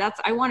 yeah,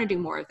 I want to do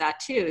more of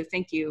that too.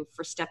 Thank you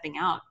for stepping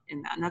out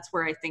in that. And that's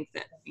where I think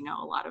that, you know,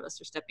 a lot of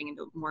us are stepping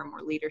into more and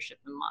more leadership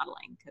and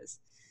modeling, because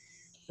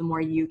the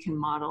more you can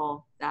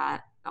model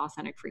that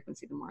authentic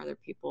frequency, the more other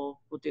people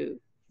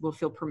will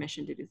feel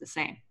permission to do the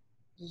same.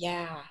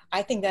 Yeah,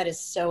 I think that is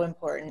so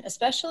important,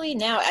 especially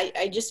now.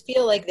 I just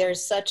feel like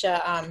there's such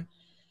an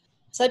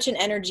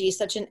energy,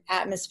 such an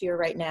atmosphere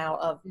right now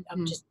of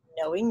just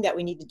knowing that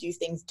we need to do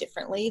things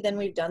differently than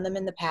we've done them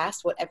in the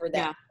past, whatever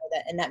that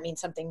and that means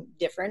something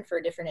different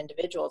for different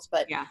individuals.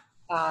 But yeah,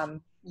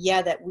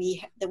 yeah, that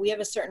we have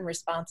a certain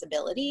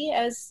responsibility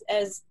as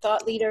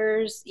thought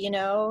leaders,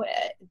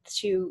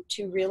 to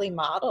really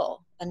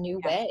model a new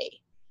yeah,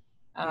 way,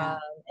 yeah,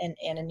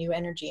 and a new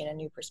energy and a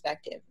new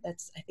perspective.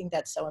 I think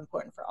that's so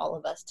important for all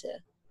of us to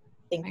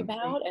think I agree.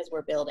 about as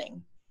we're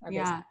building our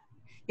business. Yeah.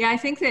 Yeah, I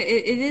think that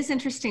it is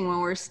interesting when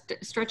we're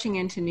stretching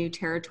into new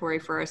territory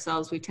for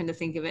ourselves. We tend to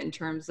think of it in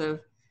terms of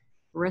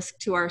risk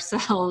to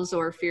ourselves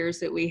or fears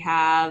that we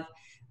have.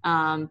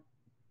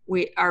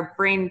 Our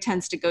brain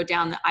tends to go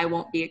down the "I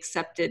won't be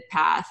accepted"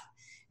 path,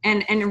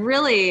 and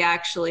really,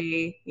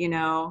 actually,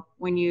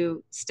 when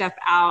you step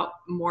out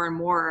more and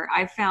more,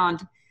 I've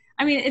found.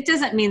 I mean, it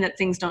doesn't mean that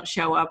things don't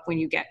show up when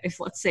you get,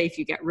 let's say, if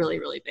you get really,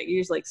 really big,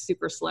 use like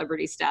super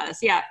celebrity status.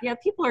 Yeah,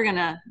 people are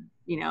gonna,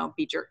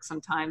 be jerks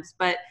sometimes.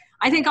 But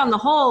I think on the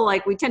whole,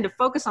 like, we tend to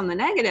focus on the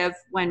negative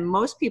when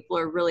most people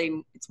are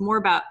really, it's more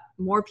about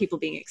more people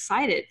being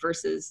excited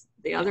versus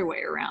the other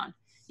way around,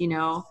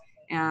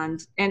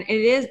 and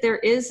there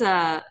is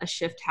a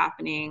shift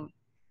happening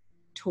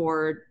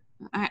toward,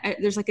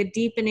 there's like a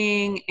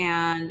deepening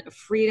and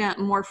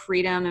more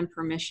freedom and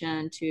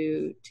permission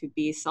to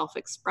be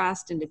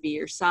self-expressed and to be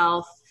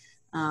yourself.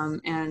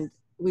 And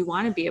we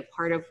want to be a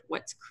part of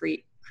what's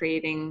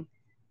creating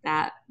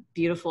that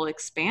beautiful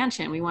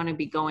expansion. We want to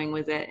be going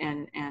with it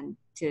and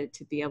to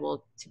be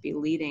able to be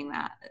leading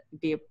that,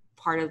 be a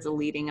part of the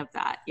leading of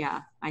that.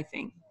 Yeah, I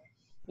think.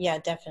 Yeah,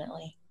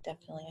 definitely.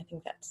 Definitely. I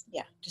think that's,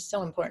 just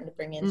so important to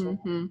bring into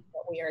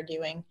what we are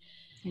doing.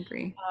 I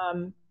agree.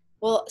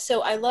 Well,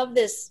 so I love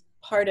this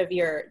part of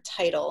your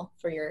title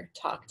for your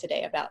talk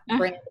today about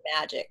brand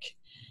magic.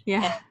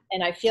 Yeah.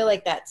 And I feel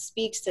like that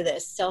speaks to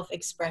this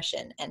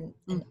self-expression and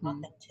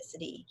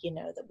authenticity,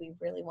 that we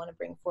really want to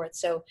bring forth.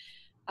 So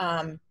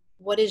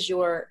what is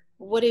your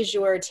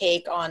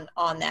take on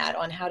that,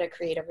 on how to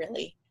create a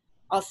really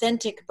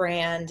authentic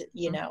brand?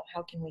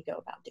 How can we go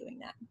about doing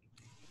that?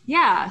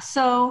 Yeah.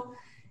 So,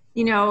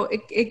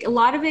 a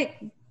lot of it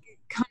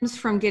comes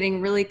from getting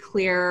really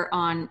clear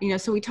on,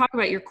 so we talk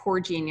about your core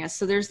genius.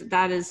 So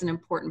that is an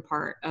important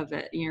part of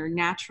it, your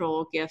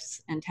natural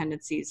gifts and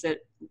tendencies that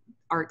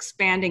are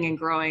expanding and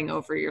growing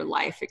over your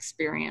life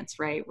experience,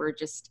 right?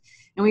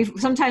 And we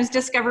sometimes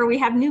discover we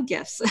have new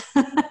gifts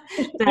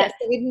that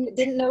we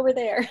didn't know were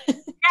there.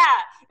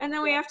 Yeah. And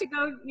then we have to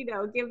go,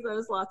 give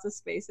those lots of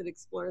space and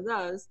explore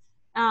those.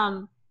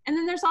 And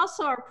then there's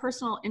also our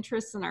personal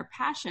interests and our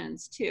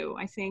passions too.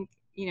 I think,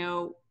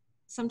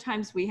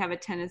 sometimes we have a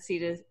tendency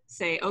to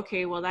say,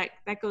 okay, well, that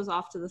goes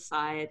off to the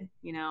side.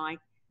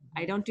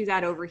 I don't do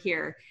that over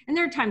here. And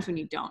there are times when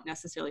you don't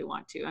necessarily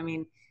want to. I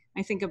mean,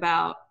 I think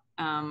about,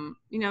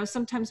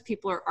 sometimes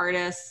people are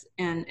artists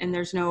and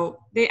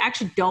they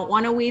actually don't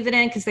want to weave it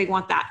in because they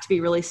want that to be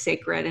really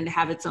sacred and to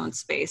have its own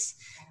space.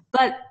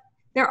 But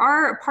there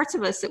are parts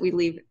of us that we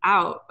leave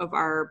out of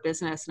our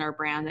business and our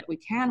brand that we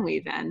can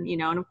weave in,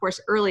 and of course,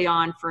 early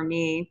on for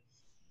me,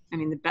 I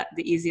mean,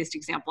 the easiest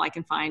example I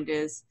can find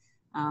is,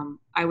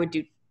 I would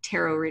do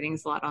tarot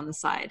readings a lot on the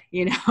side,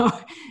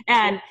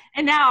 and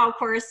now, of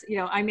course,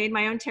 I made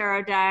my own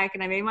tarot deck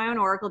and I made my own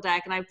oracle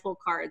deck and I pull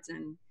cards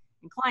in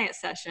client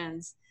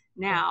sessions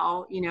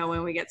now,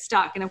 when we get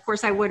stuck. And of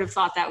course, I would have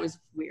thought that was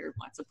weird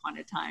once upon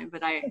a time,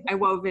 but I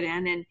wove it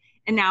in,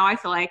 and now I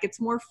feel like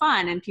it's more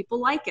fun and people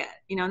like it,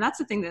 and that's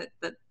the thing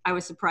that I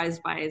was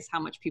surprised by, is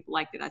how much people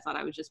liked it. I thought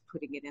I was just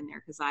putting it in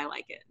there because I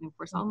like it. And of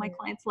course, all my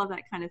clients love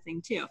that kind of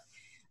thing too.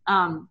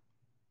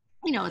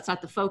 It's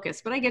not the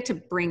focus, but I get to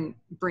bring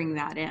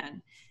that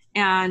in,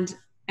 and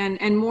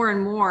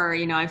more,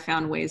 I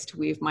found ways to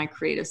weave my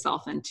creative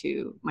self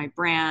into my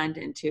brand,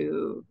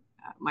 into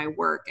my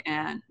work,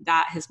 and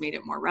that has made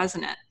it more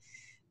resonant.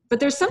 But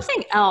there's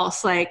something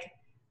else, like,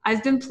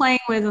 I've been playing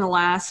with in the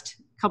last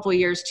couple of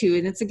years too,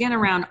 and it's again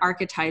around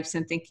archetypes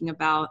and thinking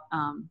about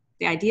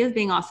the idea of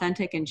being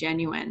authentic and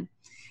genuine.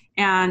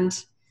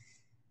 And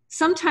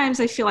sometimes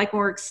I feel like when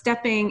we're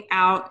stepping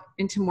out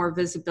into more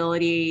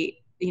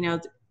visibility,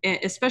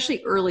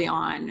 especially early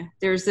on,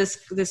 there's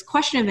this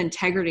question of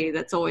integrity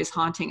that's always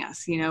haunting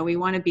us. We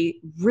want to be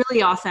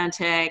really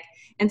authentic.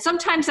 And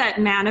sometimes that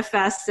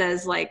manifests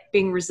as like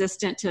being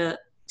resistant to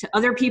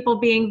other people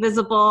being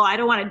visible. I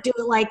don't want to do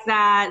it like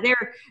that.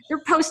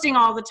 They're posting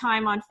all the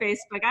time on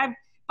Facebook. If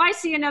I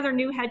see another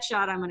new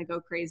headshot, I'm going to go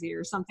crazy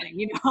or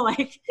something,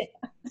 like,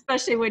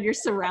 especially when you're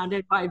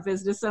surrounded by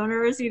business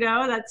owners,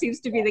 that seems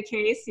to be the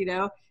case.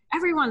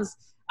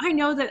 I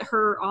know that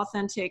her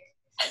authentic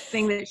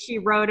thing that she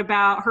wrote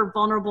about her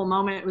vulnerable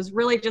moment, it was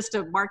really just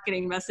a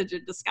marketing message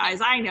in disguise.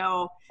 I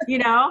know,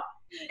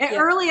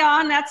 early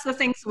on, that's the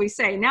things we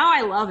say. Now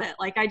I love it.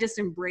 Like, I just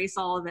embrace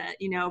all of it,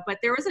 but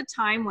there was a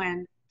time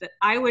when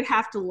I would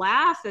have to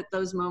laugh at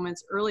those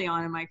moments early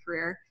on in my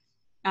career.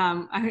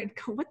 I would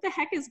go, what the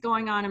heck is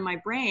going on in my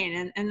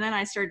brain? And then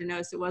I started to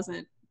notice it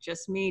wasn't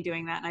just me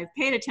doing that. And I've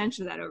paid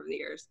attention to that over the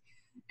years.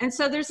 And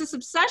so there's this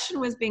obsession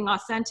with being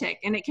authentic,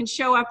 and it can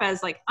show up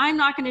as like, I'm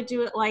not going to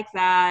do it like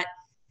that.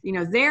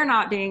 they're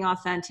not being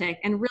authentic.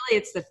 And really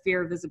it's the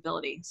fear of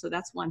visibility. So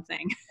that's one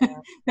thing. Yeah,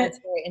 that's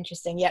very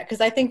interesting. Yeah.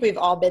 Cause I think we've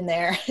all been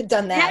there,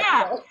 done that.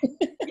 Yeah.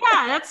 So.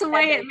 Yeah. That's the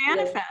way it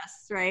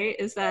manifests, right?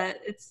 Is that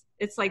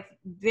it's like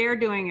they're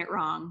doing it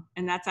wrong.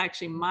 And that's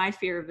actually my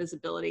fear of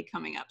visibility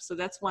coming up. So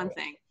that's one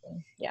thing.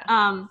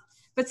 Yeah.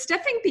 But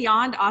stepping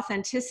beyond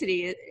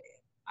authenticity,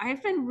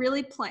 I've been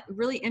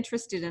really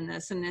interested in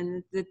this,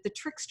 and the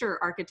trickster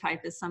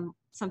archetype is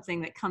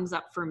something that comes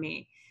up for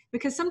me,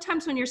 because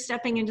sometimes when you're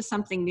stepping into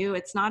something new,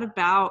 it's not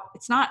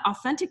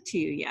authentic to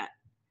you yet.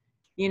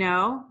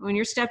 When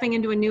you're stepping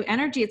into a new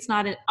energy, it's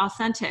not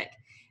authentic.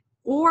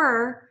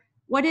 Or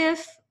what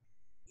if,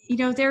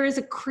 there is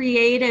a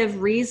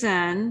creative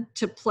reason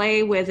to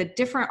play with a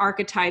different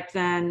archetype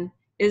than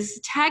is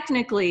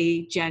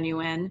technically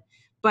genuine,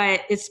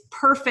 but it's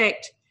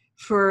perfect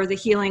for the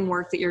healing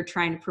work that you're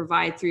trying to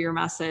provide through your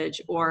message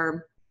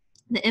or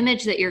the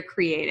image that you're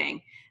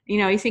creating.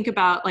 You think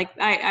about, like,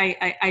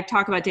 I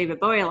talk about David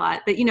Bowie a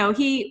lot, but,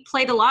 he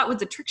played a lot with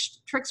the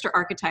trickster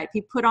archetype.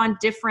 He put on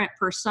different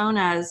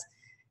personas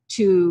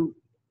to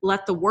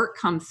let the work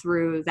come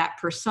through that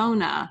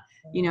persona,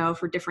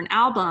 for different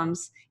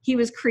albums. He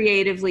was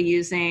creatively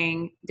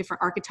using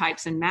different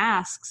archetypes and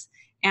masks.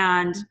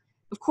 And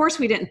of course,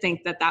 we didn't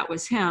think that that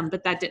was him,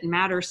 but that didn't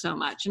matter so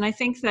much. And I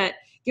think that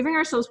giving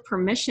ourselves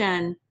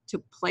permission to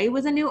play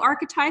with a new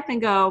archetype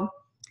and go,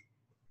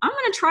 I'm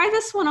going to try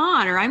this one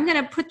on, or I'm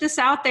going to put this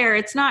out there.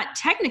 It's not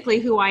technically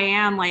who I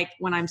am, like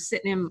when I'm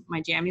sitting in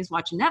my jammies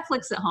watching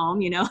Netflix at home,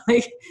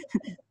 like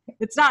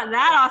it's not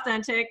that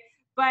authentic,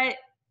 but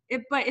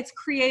it's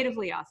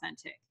creatively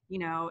authentic.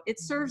 It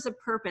serves a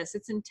purpose.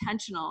 It's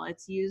intentional.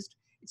 It's used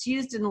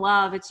in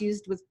love. It's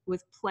used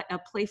with a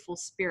playful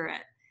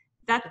spirit.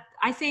 That,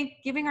 I think,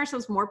 giving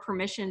ourselves more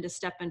permission to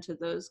step into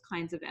those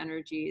kinds of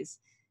energies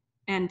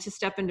and to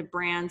step into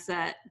brands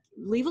that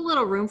leave a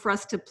little room for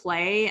us to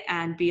play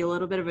and be a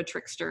little bit of a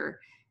trickster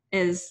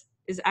is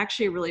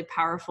actually a really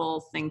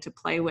powerful thing to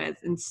play with.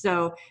 And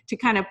so to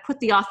kind of put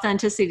the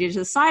authenticity to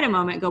the side a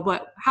moment, go,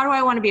 but how do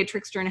I want to be a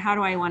trickster, and how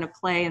do I want to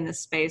play in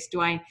this space?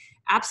 Do I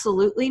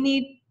absolutely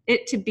need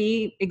it to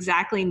be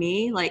exactly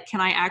me? Like,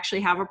 can I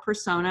actually have a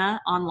persona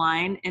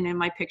online and in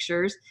my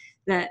pictures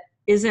that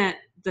isn't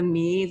the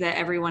me that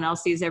everyone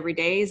else sees every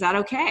day? Is that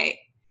okay?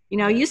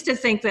 I used to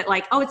think that,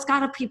 like, oh, it's got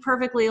to be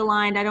perfectly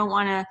aligned. I don't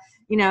want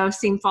to,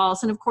 seem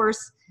false. And of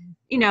course,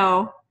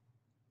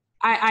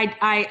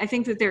 I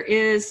think that there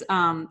is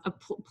a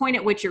point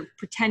at which you're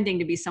pretending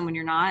to be someone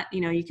you're not.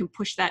 You can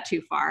push that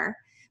too far,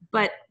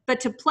 but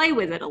to play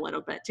with it a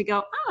little bit, to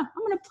go, I'm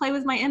going to play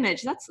with my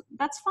image.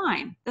 That's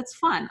fine. That's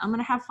fun. I'm going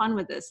to have fun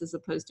with this, as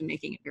opposed to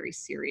making it very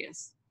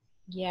serious.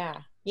 Yeah.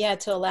 Yeah.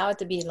 To allow it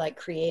to be like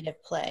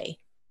creative play.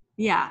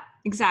 Yeah,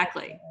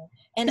 exactly.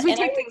 And we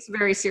take things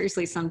very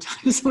seriously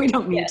sometimes. We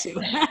don't need to.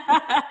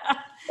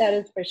 That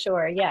is for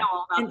sure. Yeah. I know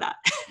all about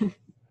that.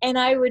 And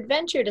I would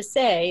venture to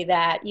say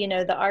that,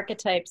 the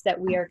archetypes that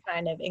we are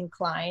kind of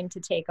inclined to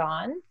take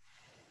on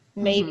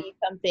may be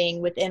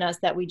something within us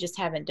that we just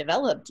haven't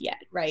developed yet,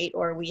 right?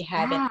 Or we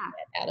haven't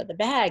get out of the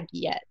bag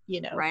yet,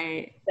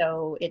 Right.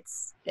 So it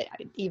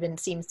even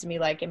seems to me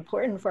like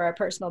important for our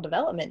personal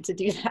development to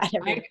do that.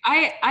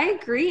 I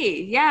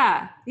agree.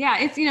 Yeah. Yeah.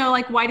 It's,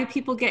 like, why do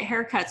people get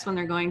haircuts when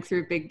they're going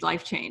through a big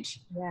life change?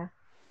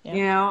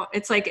 Yeah.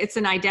 It's like, it's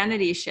an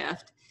identity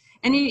shift.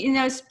 And,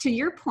 to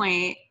your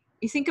point,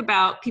 you think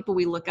about people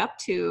we look up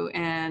to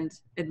and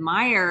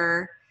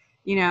admire,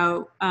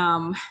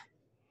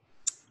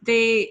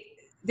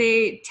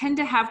 they tend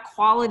to have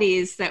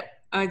qualities that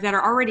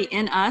are already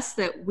in us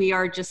that we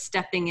are just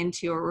stepping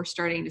into, or we're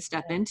starting to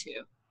step into.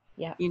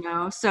 Yeah.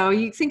 So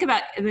you think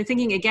about, and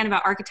thinking again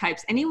about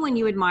archetypes, anyone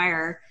you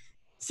admire,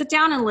 sit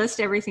down and list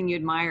everything you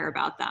admire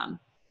about them,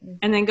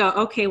 and then go,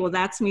 okay, well,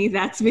 that's me,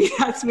 that's me,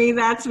 that's me,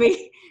 that's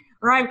me.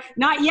 Or I'm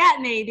not yet,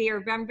 maybe,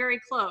 or I'm very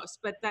close,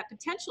 but that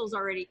potential is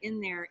already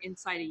in there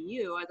inside of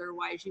you.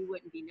 Otherwise you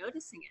wouldn't be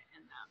noticing it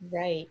in them.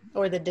 Right.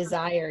 Or the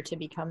desire to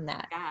become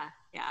that.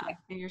 Yeah.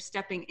 And you're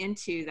stepping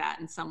into that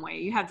in some way.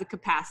 You have the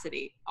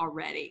capacity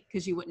already,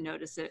 because you wouldn't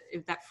notice it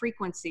if that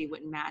frequency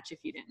wouldn't match if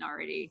you didn't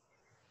already,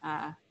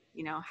 have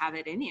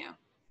it in you.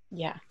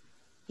 Yeah.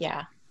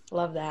 Yeah.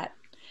 Love that.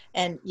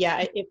 And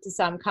yeah, if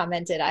Sam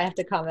commented, I have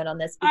to comment on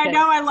this. I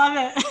know. I love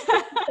it.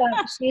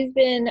 She's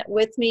been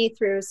with me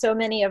through so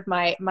many of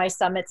my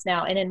summits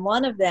now. And in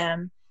one of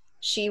them,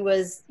 she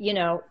was,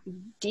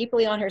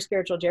 deeply on her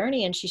spiritual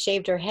journey, and she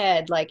shaved her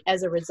head, like,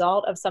 as a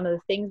result of some of the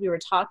things we were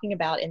talking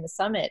about in the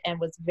summit, and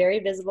was very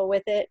visible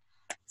with it.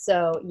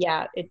 So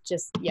yeah,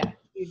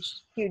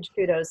 huge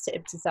kudos to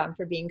Ibtisam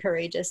for being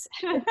courageous.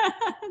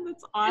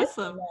 That's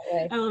awesome.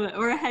 I love it.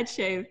 Or a head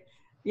shave.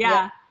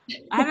 Yeah.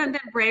 I haven't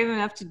been brave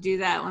enough to do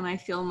that. When I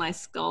feel my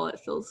skull, it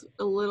feels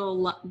a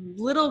little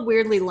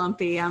weirdly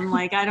lumpy. I'm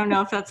like, I don't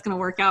know if that's going to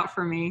work out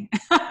for me.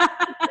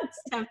 It's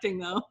tempting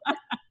though.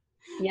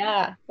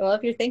 Yeah. Well,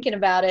 if you're thinking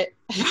about it.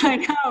 I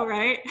know,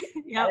 right?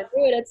 Yeah.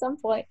 Do it at some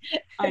point.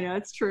 I know,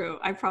 it's true.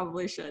 I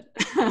probably should.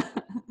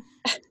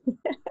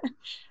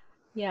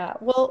 Yeah.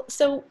 Well,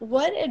 so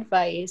what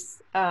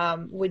advice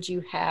would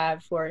you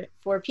have for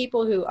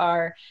people who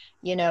are,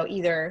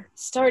 either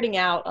starting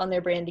out on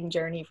their branding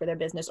journey for their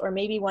business, or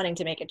maybe wanting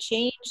to make a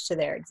change to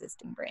their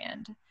existing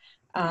brand?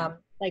 Yeah.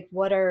 Like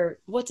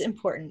what's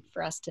important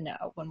for us to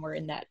know when we're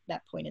in that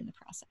point in the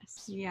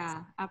process?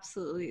 Yeah,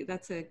 absolutely.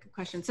 That's a good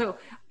question. So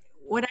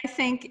what I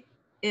think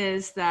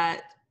is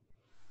that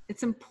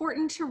it's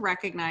important to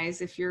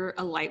recognize, if you're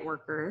a light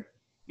worker,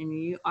 and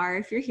you are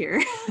if you're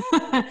here,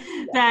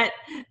 that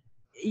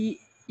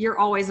you're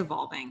always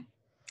evolving,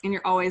 and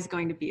you're always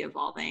going to be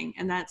evolving,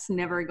 and that's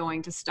never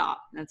going to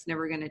stop. That's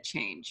never going to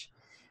change.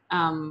 So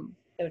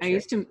I true.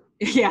 used to,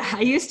 yeah,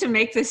 I used to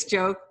make this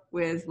joke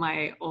with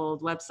my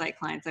old website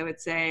clients. I would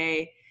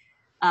say,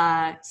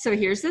 so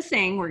here's the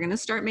thing, we're going to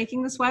start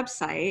making this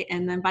website,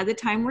 and then by the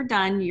time we're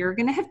done, you're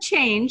going to have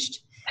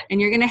changed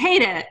and you're going to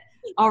hate it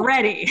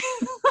already.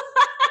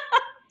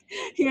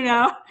 You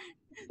know,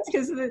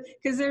 because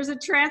there's a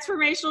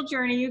transformational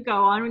journey you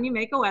go on when you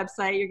make a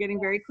website. You're getting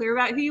very clear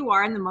about who you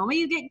are, and the moment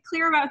you get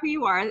clear about who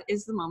you are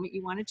is the moment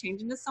you want to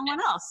change into someone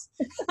else.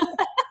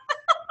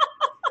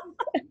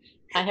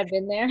 I have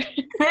been there.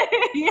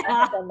 Yeah. I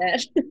have done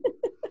that.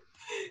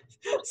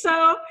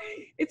 So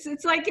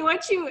it's like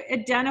once you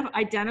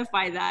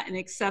identify that and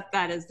accept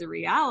that as the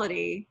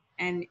reality,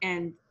 and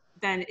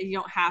then you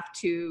don't have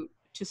to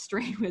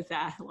strain with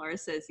that. Laura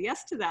says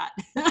yes to that.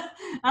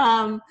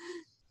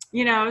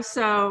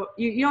 So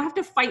you don't have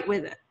to fight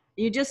with it.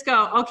 You just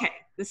go, okay,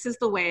 this is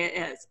the way it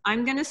is.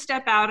 I'm going to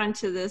step out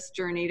onto this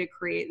journey to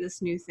create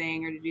this new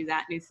thing or to do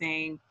that new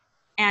thing.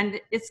 And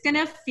it's going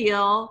to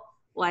feel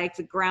like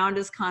the ground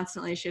is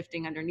constantly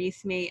shifting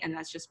underneath me. And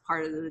that's just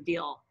part of the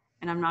deal.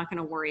 And I'm not going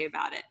to worry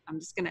about it. I'm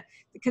just going to,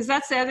 because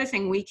that's the other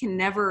thing. We can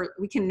never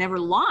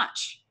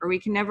launch, or we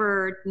can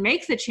never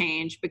make the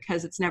change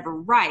because it's never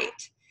right.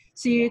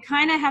 So you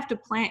kind of have to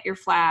plant your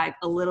flag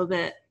a little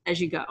bit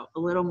as you go, a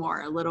little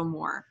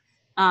more.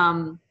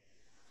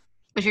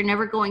 But you're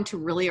never going to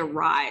really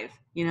arrive.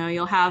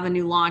 You'll have a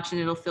new launch and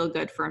it'll feel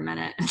good for a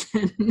minute.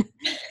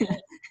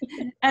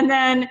 and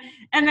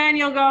then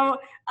you'll go,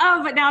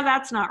 oh, but now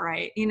that's not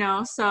right.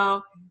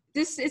 So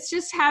it's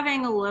just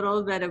having a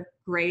little bit of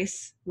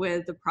grace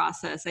with the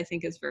process, I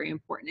think, is very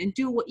important. And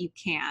do what you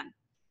can.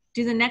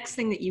 Do the next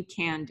thing that you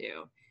can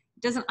do.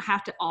 It doesn't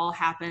have to all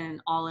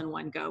happen all in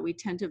one go. We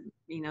tend to,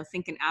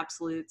 think in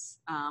absolutes.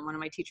 One of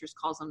my teachers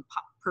calls them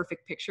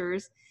perfect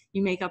pictures.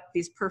 You make up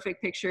these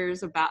perfect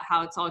pictures about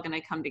how it's all going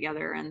to come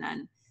together. And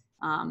then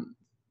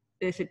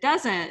if it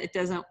doesn't,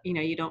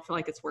 you don't feel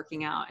like it's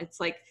working out. It's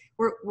like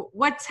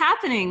what's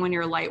happening when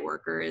you're a light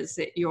worker is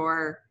that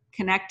you're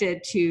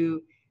connected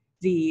to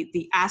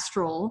the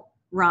astral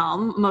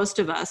realm. Most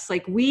of us,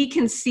 like, we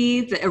can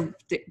see the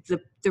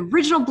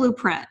original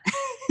blueprint,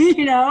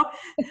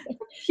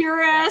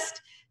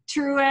 purest,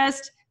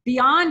 truest,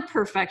 beyond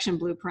perfection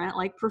blueprint.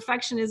 Like,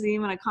 perfection isn't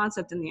even a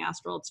concept in the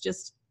astral. It's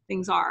just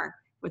things are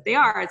what they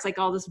are. It's like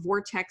all this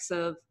vortex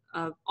of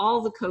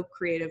all the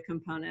co-creative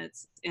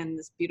components in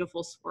this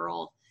beautiful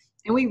swirl.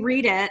 And we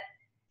read it,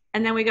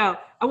 and then we go,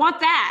 I want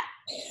that.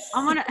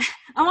 I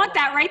want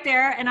that right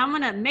there. And I'm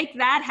going to make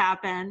that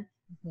happen.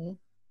 Mm-hmm.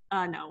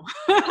 No,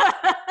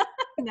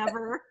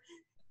 never.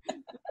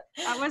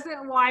 That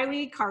wasn't why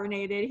we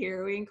incarnated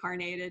here. We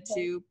incarnated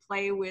to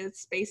play with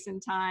space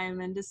and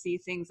time and to see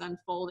things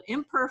unfold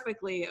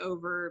imperfectly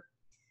over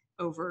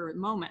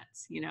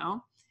moments,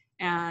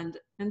 And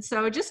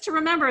so just to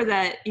remember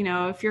that,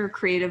 if you're a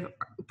creative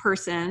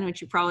person, which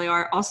you probably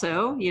are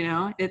also,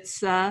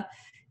 it's,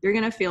 you're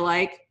going to feel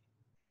like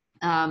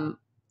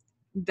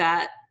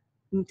that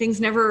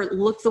things never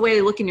look the way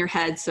they look in your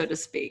head, so to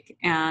speak.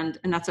 And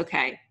that's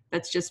okay.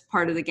 That's just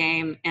part of the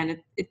game. And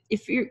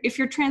if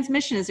your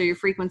transmission is there, your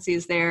frequency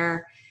is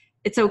there,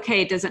 it's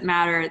okay. It doesn't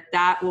matter.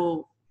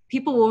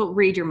 People will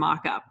read your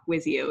mock-up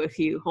with you if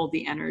you hold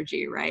the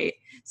energy, right?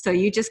 So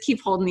you just keep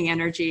holding the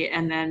energy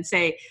and then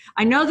say,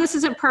 I know this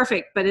isn't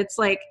perfect, but it's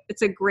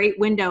a great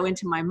window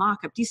into my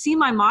mock-up. Do you see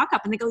my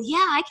mock-up? And they go, yeah,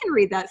 I can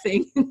read that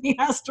thing in the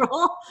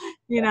astral,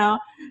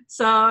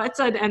 So it's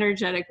an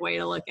energetic way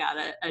to look at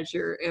it as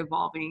you're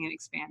evolving and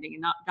expanding,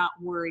 and not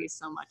worry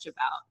so much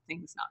about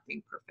things not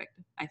being perfect,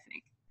 I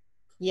think.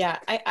 Yeah,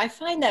 I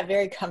find that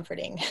very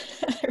comforting.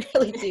 I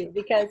really do,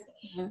 because,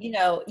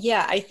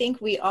 I think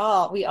we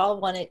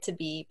all want it to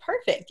be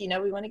perfect.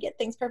 We want to get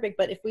things perfect,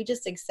 but if we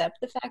just accept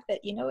the fact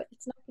that,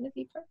 it's not going to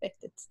be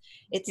perfect,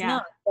 it's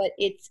not, but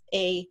it's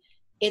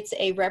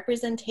a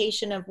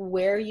representation of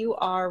where you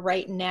are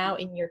right now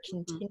in your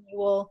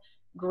continual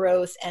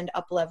growth and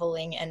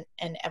up-leveling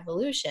and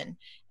evolution.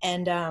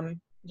 And,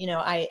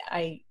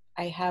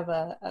 I have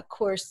a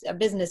course, a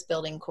business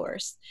building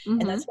course.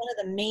 Mm-hmm. And that's one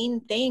of the main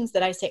things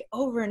that I say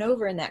over and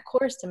over in that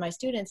course to my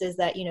students is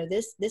that,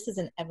 this is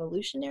an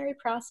evolutionary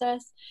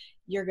process.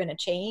 You're going to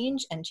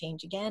change and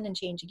change again and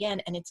change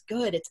again. And it's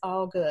good. It's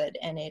all good.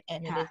 And it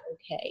is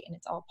okay. And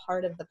it's all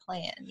part of the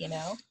plan,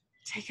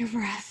 Take a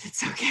breath.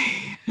 It's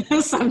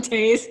okay. Some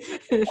days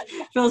it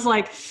feels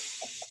like,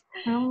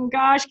 oh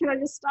gosh, can I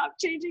just stop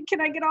changing? Can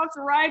I get off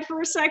the ride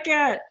for a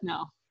second?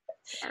 No.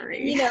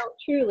 Sorry.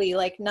 Truly,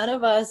 like none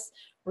of us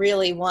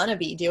really want to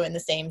be doing the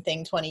same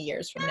thing 20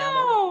 years from now.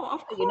 No,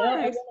 of I course.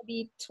 want to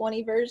be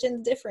 20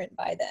 versions different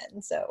by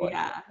then. So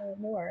Yeah.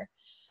 more.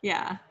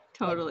 Yeah,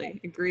 totally.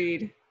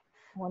 Agreed.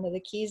 One of the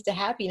keys to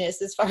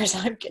happiness as far as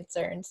I'm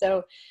concerned.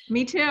 So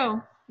Me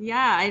too.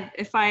 Yeah.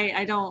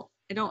 I don't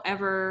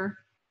ever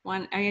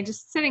want, I mean,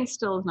 just sitting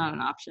still is not an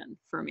option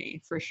for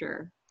me, for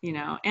sure.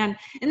 And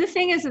the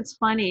thing is, it's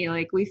funny,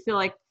 like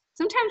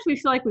sometimes we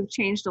feel like we've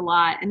changed a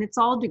lot, and it's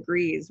all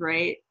degrees,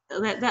 right?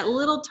 That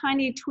little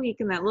tiny tweak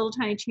and that little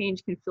tiny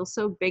change can feel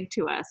so big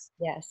to us.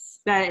 yes.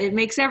 That it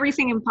makes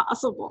everything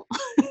impossible.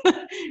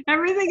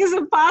 Everything is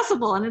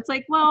impossible. And it's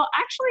like, well,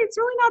 actually, it's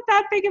really not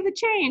that big of a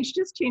change.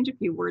 Just change a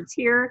few words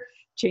here,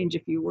 change a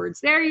few words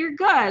there. You're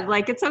good.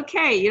 Like, it's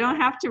okay. You don't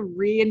have to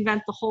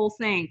reinvent the whole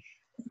thing.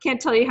 I can't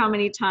tell you how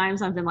many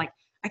times I've been like,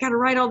 I got to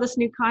write all this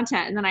new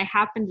content. And then I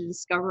happen to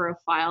discover a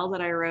file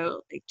that I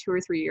wrote like 2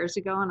 or 3 years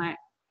ago. And I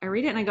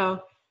read it and I go,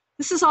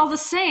 this is all the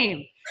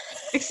same,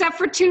 except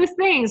for 2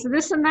 things,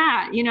 this and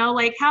that,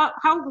 like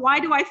why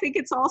do I think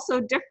it's all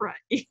so different?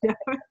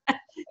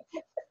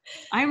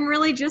 I'm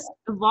really just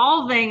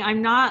evolving.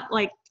 I'm not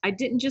like, I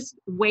didn't just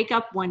wake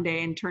up one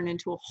day and turn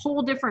into a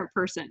whole different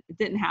person. It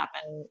didn't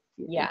happen.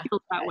 Yeah. It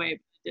feels that way,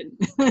 but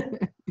it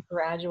didn't.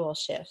 Gradual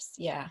shifts.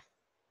 Yeah.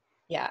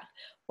 Yeah.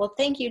 Well,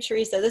 thank you,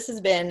 Theresa. This has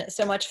been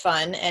so much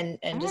fun and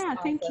just awesome.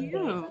 Thank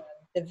you.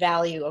 The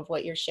value of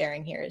what you're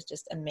sharing here is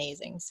just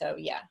amazing. So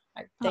yeah,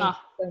 thank you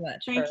so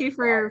much. Thank you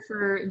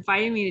for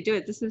inviting me to do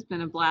it. This has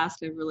been a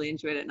blast. I've really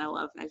enjoyed it. And I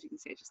love, as you can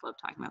see, I just love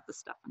talking about this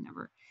stuff.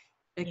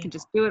 I can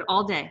just do it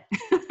all day.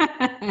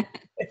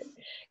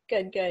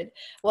 Good.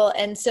 Well,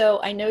 and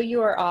so I know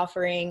you are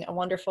offering a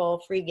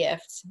wonderful free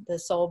gift, the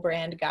Soul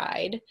Brand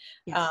Guide,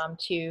 yes,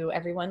 to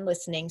everyone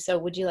listening. So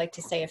would you like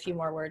to say a few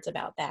more words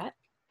about that?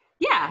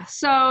 Yeah.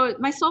 So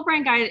my Soul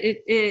Brand Guide,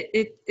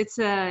 it's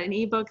an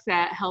ebook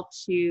that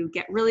helps you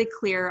get really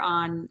clear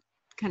on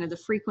kind of the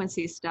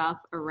frequency stuff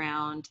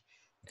around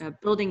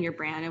building your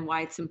brand and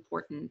why it's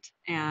important,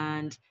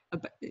 and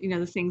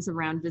the things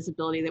around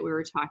visibility that we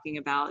were talking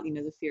about,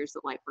 the fears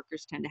that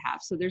Lightworkers tend to have.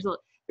 So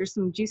there's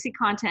some juicy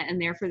content in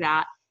there for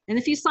that. And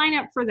if you sign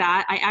up for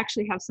that, I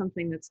actually have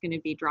something that's going to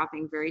be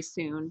dropping very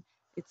soon.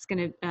 It's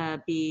going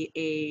to be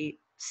a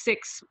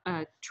 6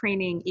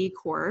 training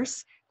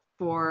e-course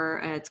for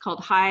it's called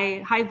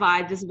High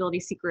Vibe Visibility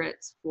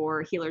Secrets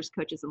for Healers,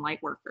 Coaches, and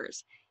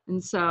Lightworkers.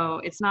 And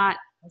so it's not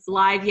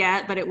live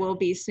yet, but it will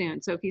be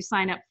soon. So if you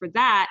sign up for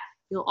that,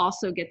 you'll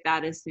also get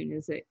that as soon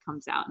as it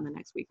comes out in the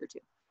next week or 2.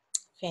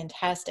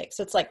 Fantastic.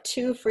 So it's like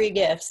 2 free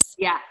gifts.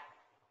 Yeah.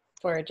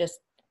 For just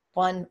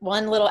one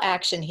little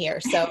action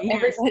here. So yes,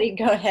 everybody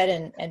go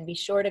ahead and be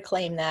sure to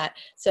claim that.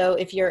 So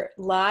if you're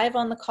live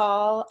on the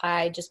call,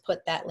 I just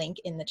put that link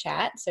in the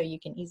chat so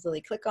you can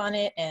easily click on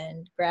it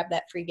and grab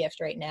that free gift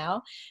right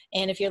now.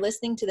 And if you're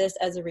listening to this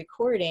as a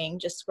recording,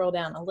 just scroll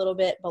down a little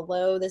bit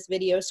below this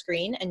video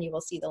screen and you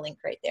will see the link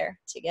right there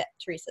to get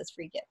Theresa's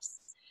free gifts.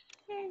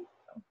 Yay.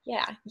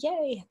 Yeah.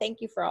 Yay. Thank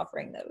you for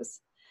offering those.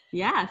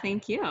 Yeah.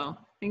 Thank you.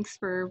 Thanks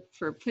for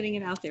putting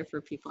it out there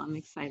for people. I'm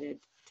excited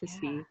to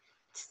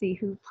see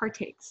who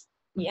partakes.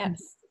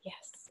 Yes.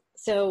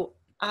 So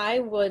I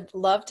would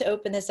love to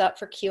open this up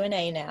for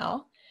Q&A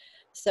now.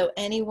 So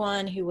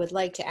anyone who would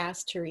like to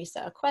ask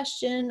Theresa a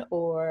question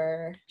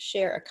or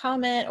share a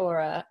comment or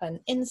an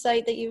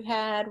insight that you've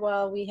had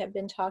while we have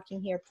been talking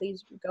here,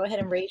 please go ahead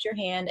and raise your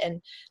hand. And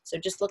so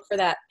just look for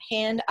that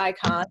hand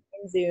icon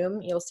in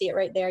Zoom. You'll see it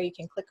right there. You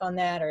can click on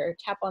that or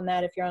tap on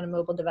that if you're on a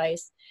mobile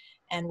device,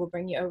 and we'll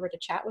bring you over to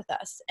chat with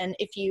us. And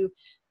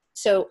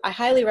so I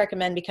highly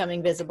recommend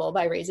becoming visible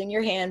by raising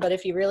your hand, but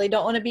if you really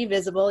don't want to be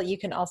visible, you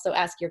can also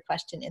ask your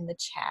question in the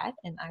chat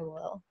and I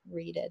will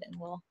read it and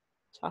we'll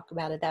talk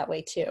about it that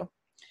way too.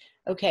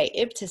 Okay,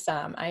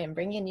 Ibtisam, I am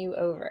bringing you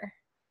over.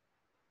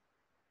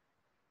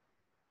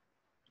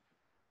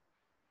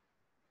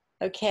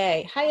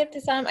 Okay, hi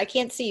Ibtisam, I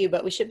can't see you,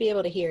 but we should be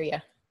able to hear you.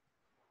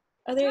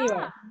 Oh, there you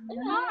are.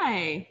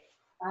 Hi.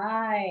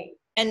 Hi.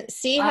 And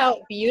see how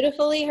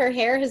beautifully her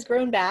hair has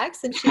grown back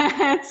since she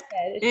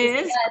it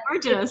is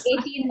gorgeous.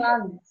 18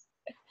 months.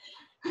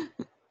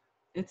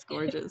 It's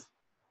gorgeous.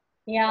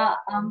 Yeah,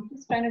 I'm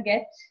just trying to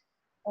get,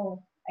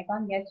 I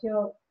can't get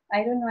you.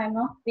 I don't know, I'm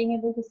not being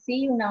able to see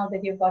you now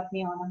that you've got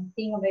me on. I'm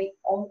seeing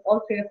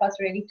all 3 of us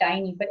really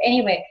tiny. But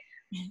anyway,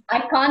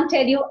 I can't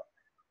tell you,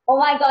 oh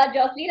my God,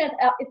 Jocelyn,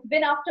 it's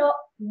been after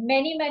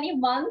many, many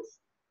months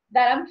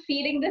that I'm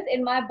feeling this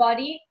in my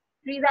body.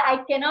 Theresa,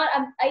 I cannot,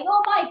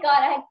 oh my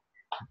God,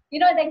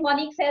 like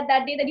Monique said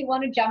that day that you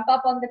want to jump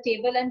up on the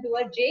table and do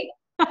a jig.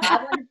 I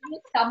want to do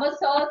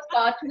somersaults,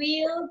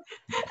 cartwheels,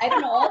 I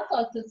don't know, all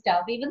sorts of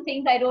stuff, even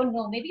things I don't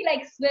know, maybe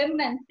like swim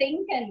and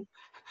sink, and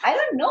I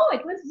don't know,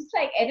 it was just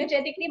like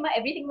energetically,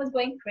 everything was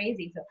going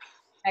crazy. So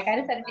I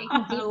kind of started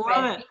taking deep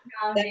breaths.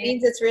 That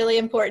means it's really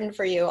important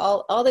for you,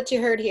 all that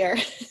you heard here.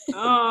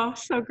 Oh,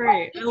 so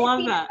great. I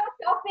love that.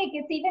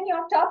 It's even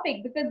your topic,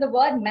 because the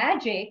word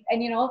magic,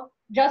 and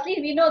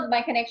Jocelyn, we know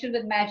my connection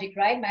with magic,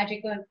 right?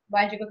 Magic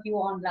of You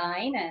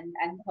Online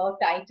and her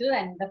title,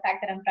 and the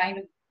fact that I'm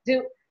trying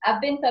to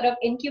I've been sort of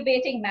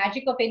incubating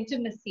magic of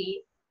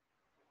intimacy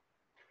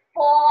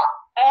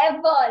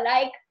forever.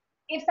 Like,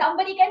 if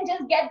somebody can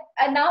just get,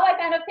 and now I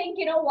kind of think,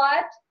 you know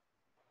what?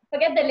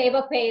 Forget the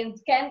labor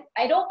pains.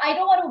 I don't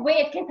want to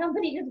wait. Can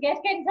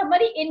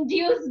somebody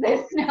induce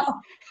this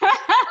now?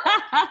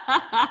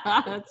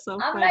 That's so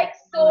I'm funny. like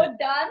so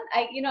done.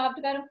 I have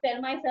to kind of tell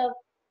myself,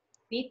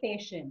 be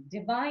patient,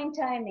 divine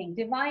timing,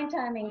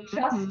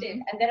 trust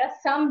it. And there are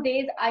some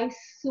days I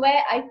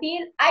swear I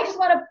feel I just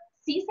want a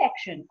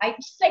C-section. I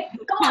just like,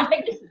 come on,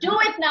 like just do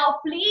it now,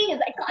 please.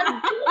 I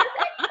can't do this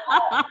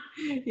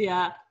anymore.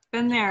 Yeah,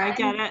 been there. I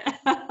get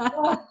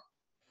it.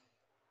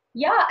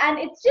 Yeah, and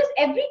it's just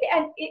everything,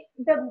 and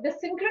the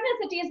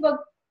synchronicities were,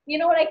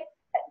 like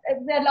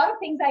there are a lot of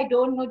things I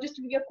don't know. Just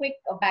to give you a quick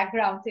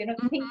background, so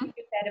things that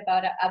you said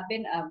about I've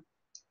been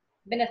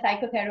a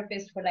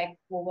psychotherapist for like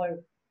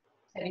over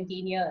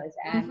 17 years,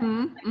 and my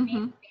main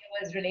thing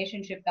was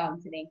relationship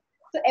counseling.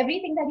 So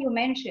everything that you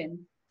mentioned,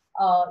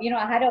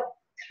 I had a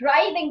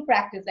thriving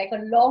practice, like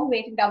a long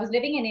waiting. I was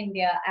living in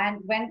India,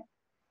 and when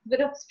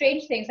bit of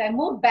strange things, I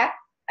moved back.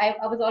 I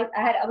was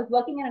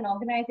working in an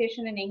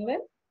organization in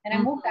England. And I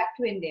moved back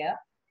to India,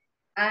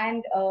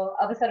 and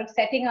I was sort of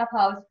setting up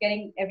house,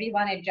 getting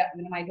everyone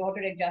my daughter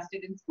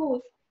adjusted in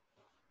school,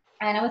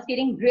 and I was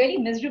feeling really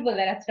miserable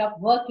that I'd stopped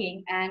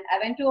working. And I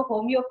went to a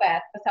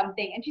homeopath for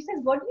something, and she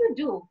says, "What do you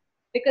do?"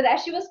 Because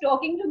as she was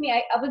talking to me,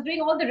 I was doing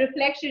all the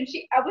reflection.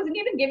 I wasn't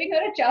even giving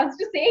her a chance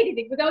to say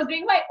anything because I was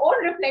doing my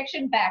own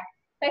reflection back.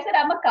 So I said,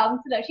 "I'm a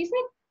counselor." She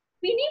said,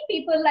 "We need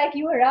people like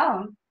you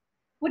around.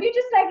 Would you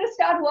just like to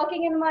start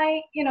working in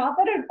my, I've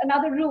got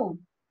another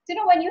room."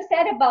 So, when you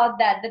said about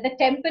that the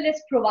temple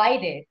is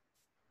provided.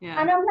 Yeah.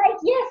 And I'm like,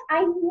 yes,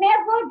 I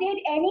never did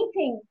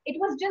anything. It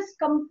was just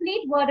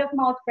complete word of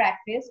mouth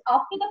practice.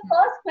 After the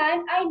first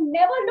client, I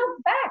never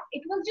looked back.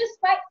 It was just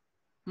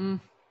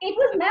it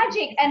was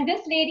magic. And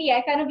this lady,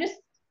 I kind of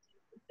just,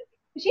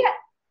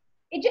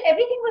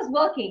 everything was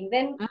working.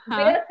 Then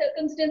weird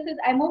circumstances,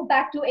 I moved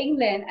back to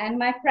England and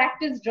my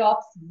practice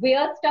drops.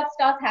 Weird stuff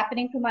starts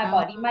happening to my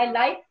body. My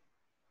life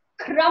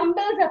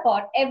crumbles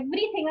apart.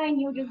 Everything I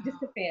knew just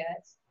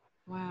disappears.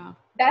 Wow.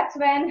 That's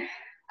when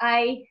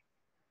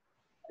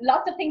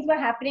lots of things were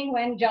happening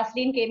when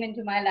Jocelyn came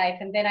into my life.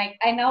 And then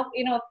I now,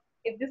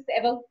 if this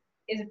ever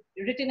is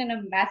written in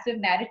a massive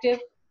narrative,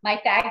 my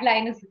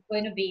tagline is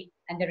going to be,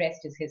 and the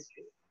rest is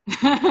history.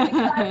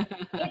 Because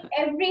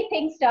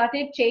everything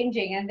started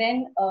changing. And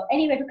then,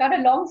 anyway, to cut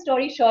a long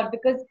story short,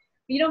 because,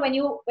 when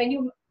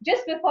you,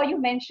 just before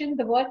you mentioned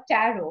the word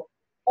tarot,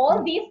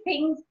 all these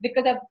things,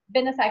 because I've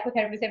been a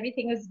psychotherapist,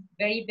 everything has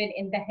been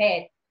in the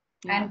head.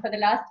 Yeah. And for the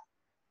last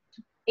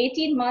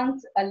 18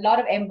 months, a lot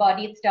of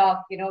embodied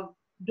stuff,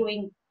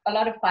 doing a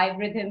lot of 5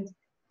 rhythms,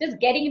 just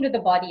getting into the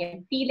body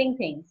and feeling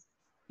things.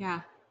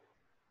 Yeah.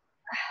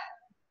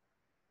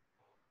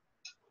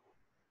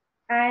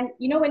 And,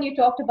 when you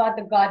talked about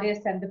the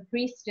goddess and the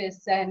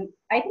priestess, and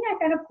I think I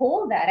kind of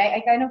hold that.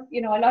 I kind of,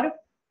 a lot of,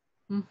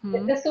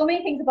 there's so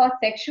many things about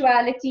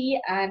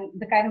sexuality and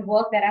the kind of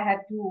work that I had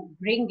to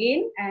bring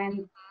in.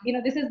 And,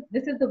 this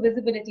is the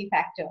visibility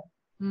factor.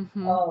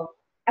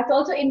 It's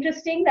also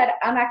interesting that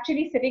I'm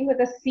actually sitting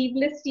with a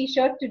sleeveless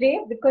t-shirt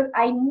today because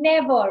I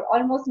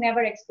almost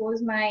never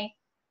expose my,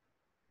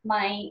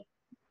 I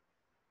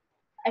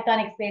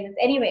can't explain this.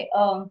 Anyway,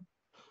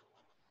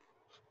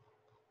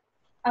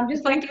 I'm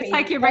just it's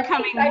like you're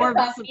becoming more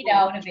visible. Me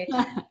down a bit.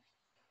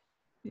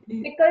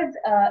 Because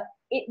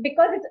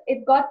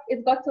it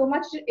got so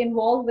much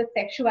involved with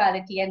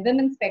sexuality and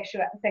women's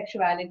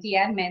sexuality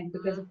and men's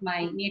because of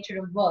my nature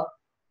of work.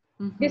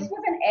 This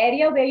was an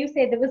area where you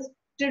say there was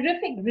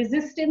terrific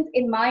resistance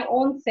in my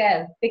own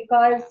self,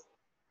 because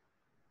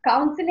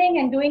counseling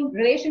and doing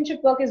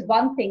relationship work is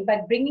one thing,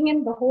 but bringing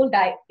in the whole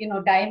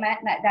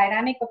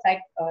dynamic of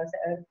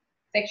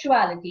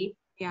sexuality.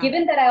 Yeah.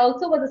 Given that I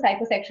also was a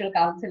psychosexual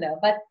counselor,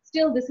 but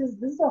still this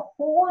is a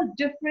whole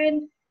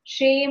different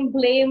shame,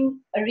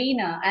 blame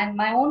arena, and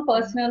my own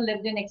personal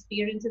lived-in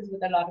experiences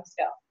with a lot of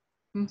stuff.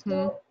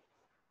 So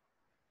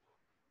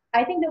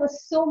I think there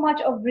was so much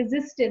of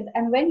resistance,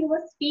 and when you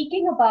were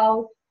speaking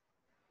about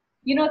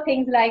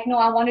things like, no,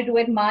 I want to do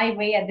it my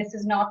way, and this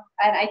is not,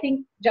 and I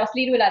think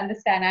Jocelyn will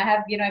understand. I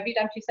have, every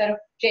time she sort of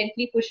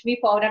gently pushed me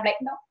forward, I'm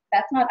like, no,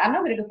 I'm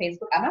not going to do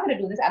Facebook. I'm not going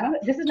to do this.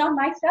 This is not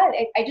my style.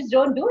 I just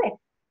don't do it.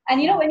 And,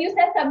 when you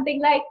said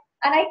something like,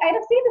 and I kind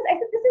of say this, I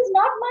said, this is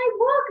not my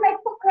work. Like,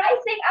 for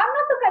Christ's sake, I'm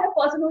not the kind of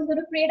person who's going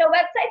to create a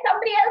website.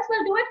 Somebody else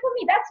will do it for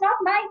me. That's not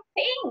my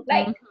thing.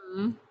 Like,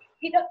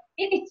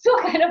 it's so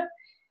kind of,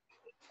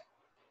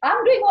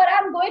 I'm doing what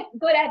I'm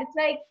good at. It's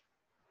like,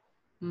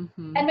 and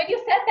when you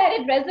said that,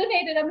 it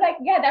resonated. I'm like,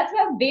 yeah, that's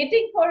why I'm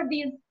waiting for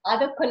these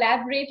other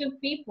collaborative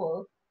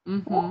people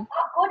who are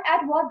good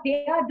at what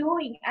they are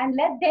doing, and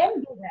let them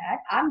do that.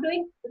 I'm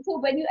doing, so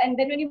when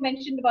you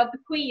mentioned about the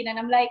queen, and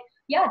I'm like,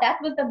 yeah, that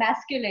was the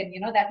masculine,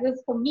 that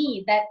was for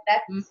me, that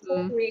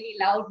spoke really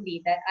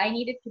loudly, that I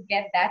needed to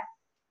get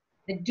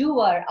the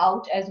doer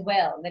out as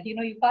well. That, you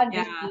can't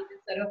just be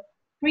this sort of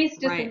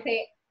priestess and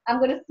say, I'm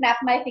going to snap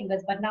my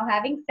fingers. But now,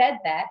 having said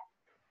that,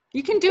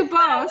 you can do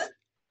both.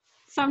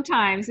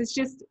 sometimes it's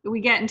just, we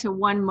get into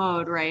one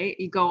mode, right?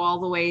 You go all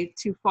the way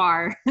too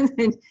far.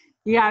 And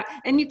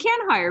and you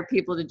can hire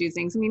people to do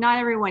things. I mean, not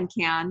everyone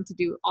can to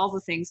do all the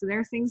things. So there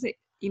are things that,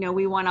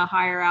 we want to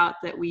hire out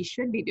that we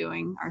should be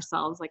doing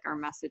ourselves, like our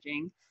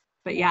messaging.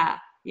 But yeah.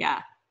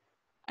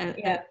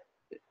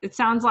 It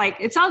sounds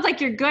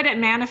like you're good at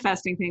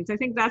manifesting things. I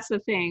think that's the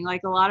thing.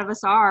 Like a lot of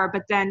us are,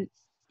 but then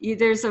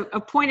there's a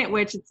point at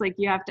which it's like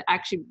you have to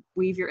actually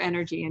weave your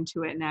energy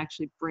into it and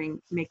actually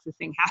make the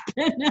thing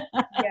happen.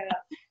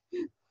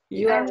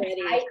 You are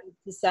ready.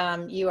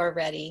 You are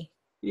ready.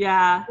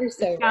 Yeah, You're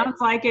so it sounds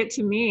like it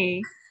to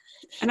me.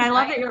 And I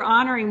love that you're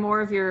honoring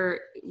more of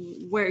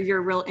where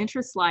your real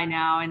interests lie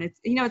now. And it's,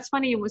 it's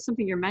funny, with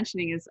something you're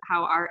mentioning is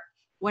how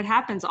what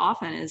happens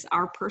often is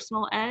our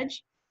personal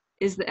edge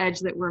is the edge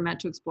that we're meant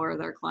to explore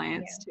with our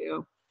clients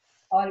too.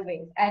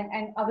 Always.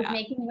 And I was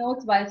making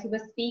notes while she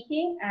was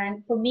speaking.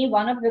 And for me,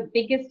 one of the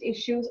biggest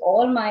issues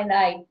all my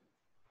life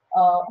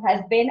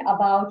has been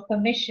about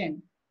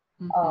permission.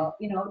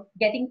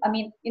 Been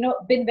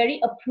very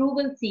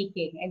approval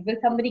seeking. And will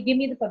somebody give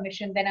me the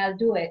permission, then I'll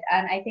do it.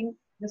 And I think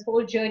this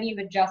whole journey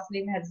with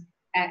Jocelyn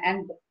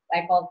and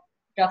I call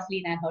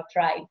Jocelyn and her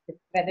tribe,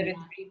 whether it's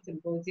Dream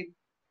Symposium,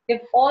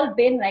 they've all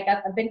been like,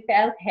 I've been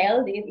felt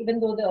held, even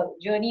though the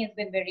journey has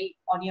been very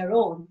on your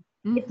own.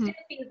 It still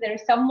feels there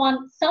is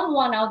someone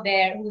out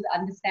there who's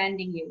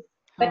understanding you.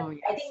 But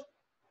I think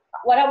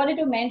what I wanted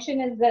to mention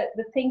is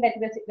the thing that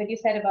you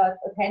said about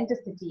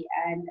authenticity,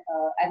 and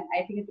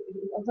I think it's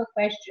also a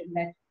question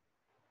that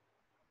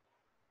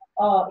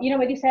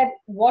when you said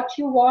what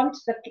you want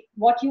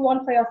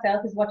for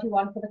yourself is what you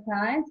want for the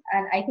clients,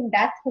 and I think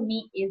that for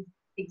me is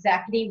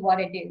exactly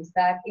what it is.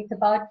 That it's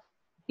about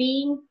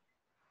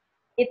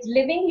it's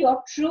living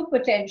your true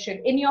potential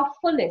in your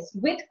fullest,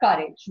 with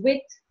courage,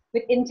 with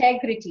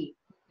integrity.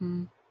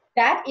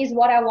 That is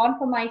what I want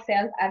for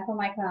myself and for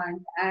my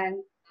clients,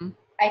 and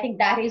I think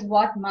that is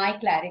what my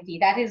clarity.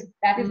 That is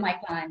my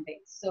client base.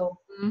 So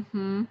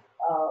awesome.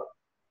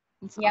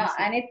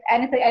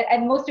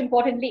 and most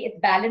importantly, it's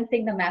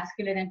balancing the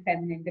masculine and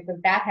feminine,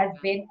 because that has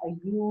been a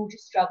huge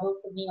struggle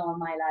for me all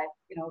my life.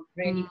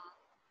 Really.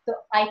 So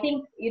I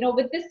think,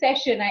 with this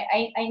session,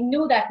 I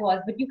knew that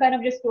was, but you kind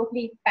of just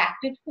totally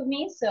packed it for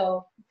me.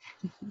 So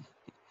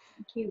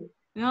thank you.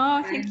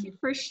 No, thank you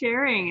for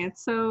sharing.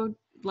 It's so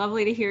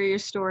lovely to hear your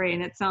story.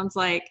 And it sounds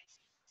to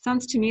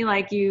me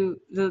like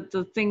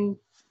the thing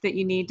that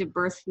you need to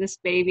birth this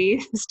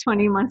baby, this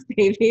 20-month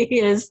baby,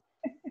 is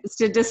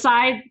to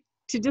decide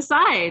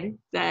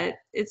that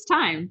it's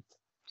time.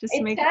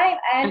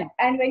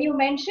 And when you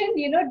mentioned,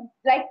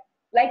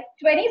 like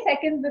 20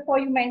 seconds before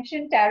you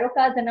mentioned tarot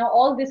cards, and now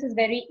all this is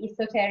very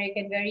esoteric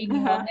and very new.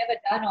 I've never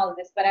done all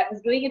this, but I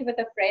was doing it with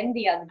a friend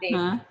the other day,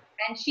 and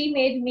she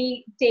made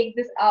me take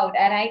this out,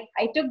 and I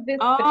took this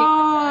particular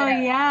card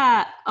out.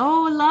 Yeah.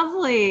 Oh,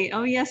 lovely.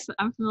 Oh, yes,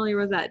 I'm familiar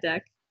with that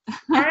deck.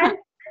 And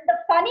the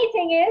funny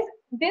thing is,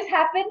 this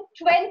happened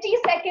 20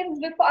 seconds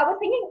before. I was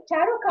thinking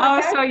tarot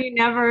cards. So you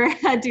never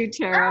do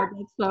tarot.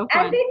 That's so fun.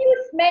 And then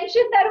you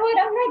mentioned that word.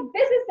 I'm like,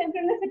 this is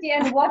synchronicity,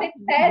 and what it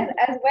says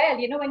as well.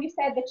 When you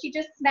said that she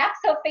just snaps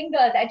her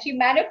fingers and she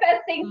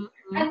manifests things.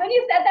 And when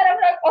you said that, I'm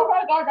like, oh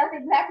my God, that's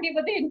exactly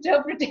what the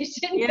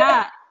interpretation is.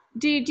 Yeah.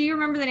 Do you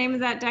remember the name of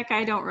that deck?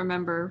 I don't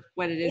remember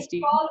what it is.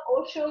 It's called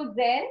Osho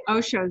Zen.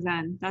 Osho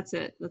Zen. That's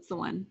it. That's the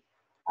one.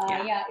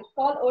 It's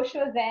called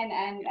Osho Zen,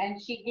 and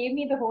she gave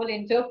me the whole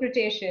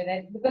interpretation,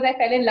 and because I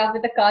fell in love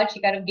with the card, she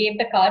kind of gave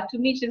the card to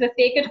me. She said,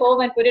 take it home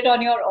and put it on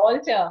your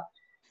altar.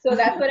 So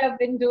that's what I've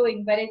been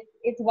doing. But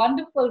it's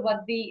wonderful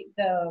what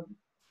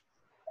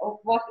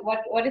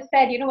what is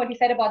said, what you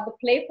said about the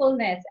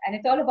playfulness, and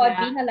it's all about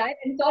being alive,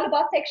 and it's all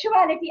about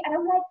sexuality. And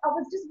I'm like, I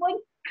was just going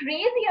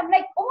crazy. I'm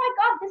like, oh my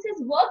God, this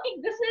is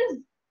working. This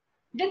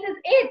is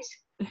it.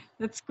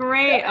 That's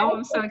great.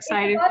 I'm so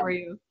excited for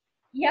you.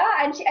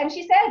 Yeah, and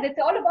she says it's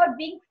all about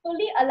being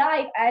fully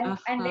alive and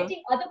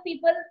letting other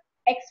people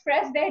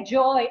express their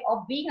joy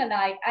of being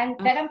alive. And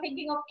then I'm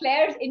thinking of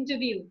Claire's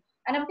interview,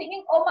 and I'm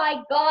thinking, oh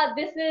my God,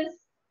 this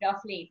is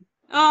Jocelyn.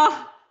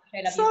 Oh,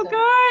 so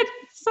good.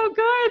 So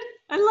good.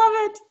 I love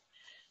it.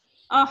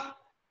 Oh,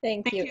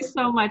 thank you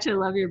so much. I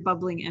love your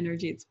bubbling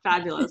energy. It's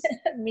fabulous.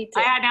 Me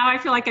too. Now I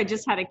feel like I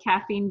just had a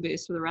caffeine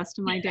boost for the rest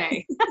of my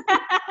day.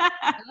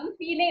 I'm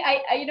feeling,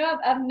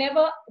 I've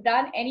never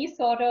done any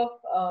sort of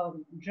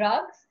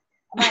drugs.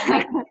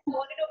 I wanted to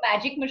do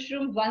magic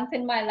mushrooms once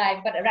in my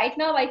life, but right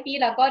now I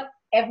feel I've got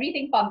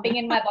everything pumping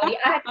in my body.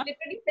 I had to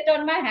literally sit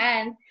on my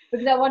hands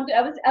because I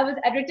was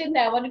written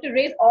there. I wanted to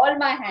raise all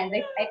my hands.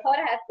 I thought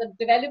I had to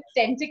develop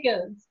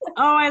tentacles.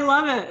 Oh, I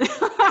love it.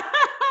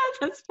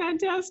 That's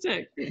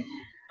fantastic.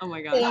 Oh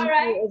my gosh.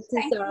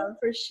 Thank you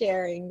for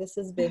sharing. This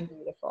has been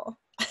beautiful.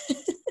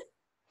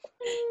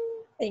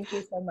 Thank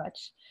you so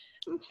much.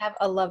 Have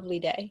a lovely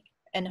day,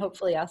 and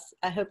hopefully I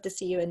hope to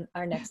see you in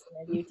our next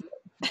interview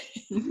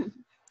too.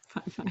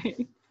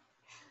 Bye-bye.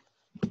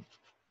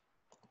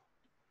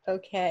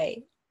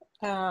 Okay.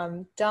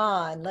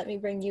 Dawn, let me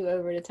bring you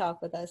over to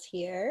talk with us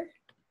here.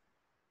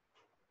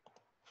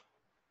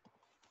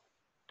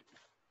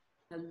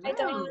 Hello. Hi,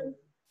 Dawn.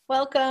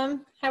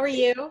 Welcome. How are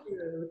you?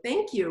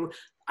 Thank you.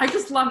 I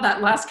just love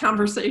that last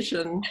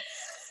conversation.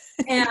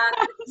 And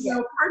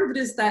part of it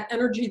is that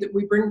energy that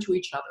we bring to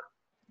each other,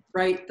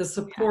 right? The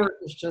support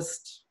is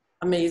just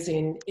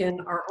amazing. In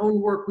our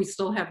own work, we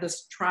still have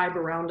this tribe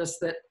around us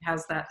that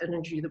has that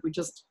energy that we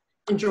just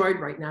enjoyed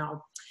right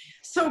now.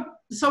 So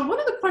one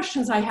of the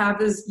questions I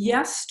have is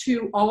yes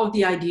to all of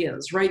the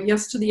ideas, right?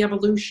 Yes to the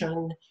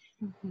evolution.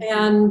 Mm-hmm.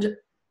 And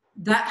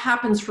that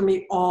happens for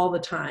me all the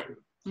time.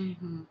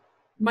 Mm-hmm.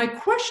 My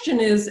question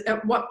is,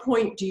 at what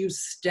point do you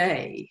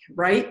stay,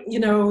 right?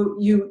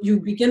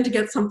 You begin to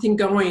get something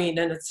going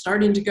and it's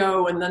starting to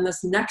go, and then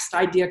this next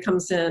idea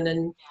comes in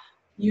and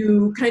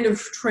you kind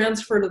of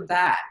transfer to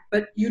that,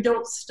 but you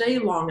don't stay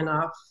long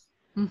enough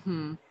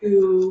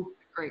to...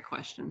 Great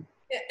question.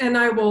 And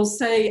I will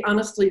say,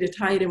 honestly, to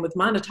tie it in with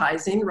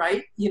monetizing,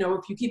 right?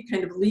 If you keep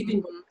kind of leaving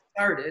what you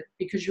started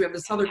because you have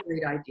this other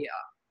great idea.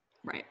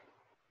 Right.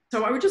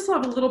 So I would just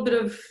love a little bit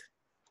of...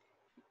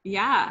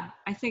 Yeah,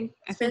 I think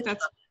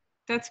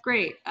that's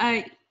great.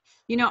 I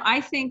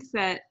think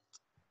that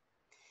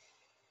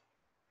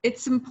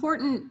it's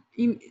important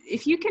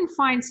if you can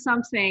find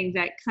something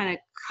that kind of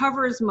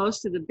covers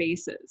most of the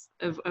bases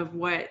of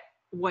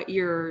what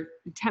you're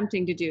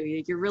attempting to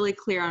do. You're really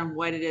clear on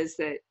what it is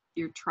that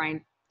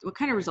what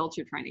kind of results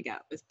you're trying to get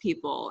with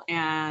people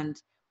and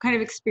what kind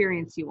of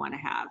experience you want to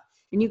have.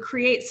 And you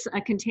create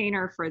a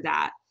container for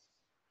that.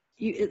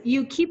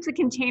 You keep the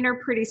container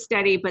pretty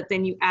steady, but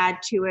then you add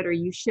to it or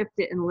you shift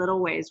it in little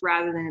ways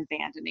rather than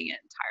abandoning it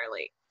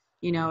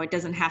entirely. It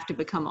doesn't have to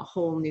become a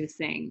whole new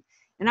thing.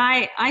 And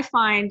I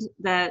find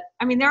that,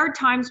 there are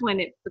times when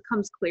it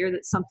becomes clear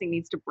that something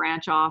needs to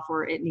branch off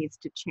or it needs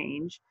to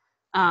change,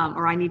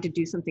 or I need to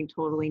do something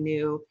totally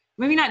new.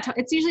 Maybe not,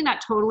 it's usually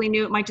not totally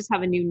new. It might just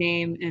have a new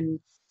name, and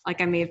like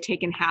I may have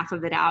taken half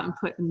of it out and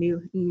put a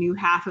new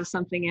half of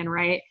something in,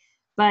 right?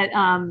 But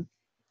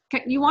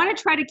you want to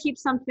try to keep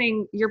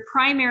something, your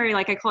primary,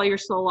 like I call your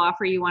soul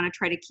offer, you want to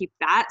try to keep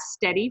that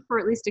steady for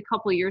at least a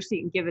couple of years so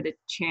you can give it a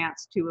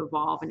chance to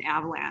evolve and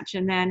avalanche.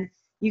 And then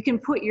you can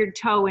put your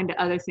toe into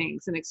other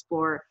things and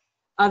explore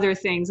other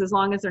things as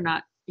long as they're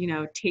not,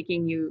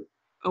 taking you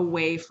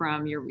away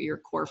from your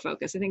core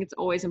focus. I think it's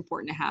always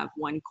important to have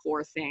one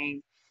core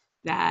thing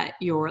that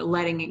you're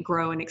letting it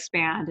grow and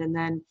expand. And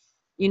then,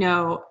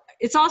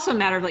 it's also a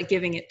matter of like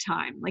giving it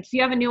time. Like if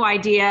you have a new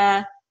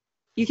idea,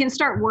 you can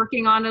start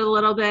working on it a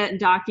little bit and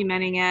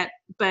documenting it.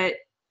 But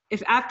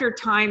if after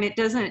time it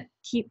doesn't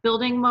keep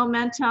building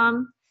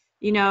momentum,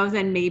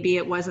 then maybe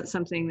it wasn't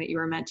something that you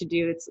were meant to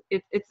do.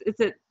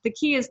 The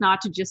key is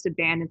not to just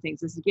abandon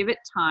things, is to give it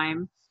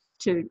time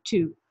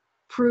to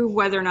prove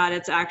whether or not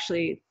it's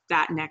actually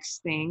that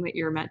next thing that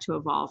you're meant to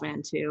evolve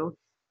into.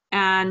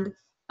 And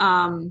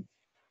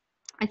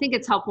I think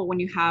it's helpful when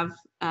you have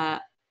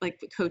like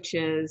the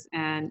coaches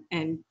and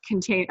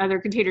other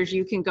containers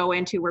you can go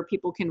into where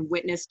people can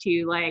witness to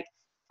you, like,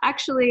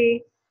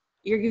 actually,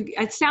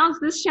 this sounds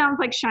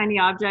like shiny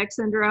object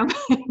syndrome,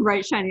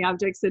 right? Shiny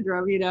object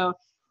syndrome,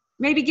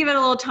 maybe give it a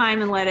little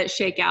time and let it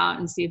shake out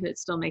and see if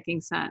it's still making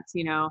sense.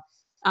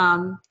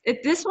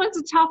 This one's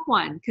a tough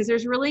one because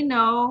there's really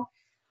no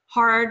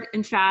hard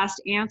and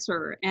fast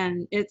answer.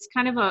 And it's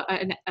kind of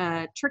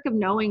a trick of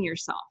knowing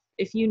yourself.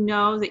 If you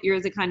know that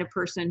you're the kind of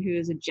person who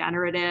is a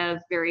generative,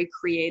 very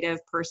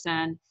creative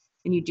person,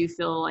 and you do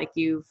feel like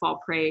you fall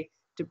prey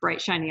to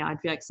bright, shiny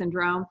object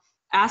syndrome,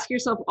 ask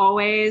yourself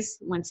always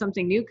when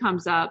something new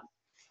comes up,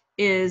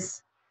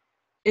 is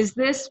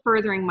this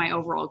furthering my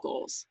overall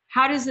goals?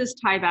 How does this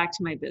tie back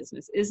to my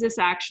business? Is this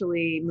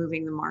actually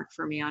moving the mark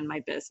for me on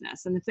my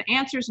business? And if the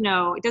answer is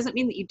no, it doesn't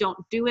mean that you don't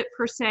do it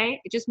per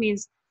se. It just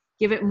means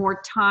give it more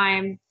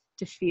time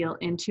to feel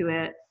into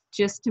it,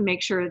 just to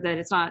make sure that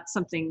it's not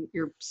something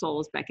your soul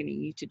is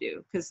beckoning you to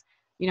do. Because,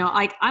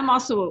 I'm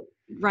also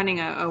running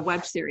a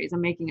web series.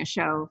 I'm making a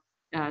show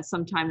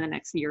sometime the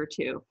next year or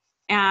two.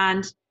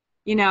 And,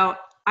 I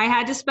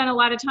had to spend a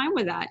lot of time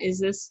with that. Is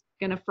this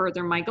going to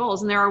further my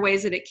goals? And there are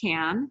ways that it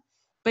can,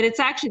 but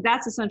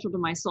that's essential to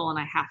my soul and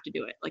I have to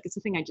do it. Like it's a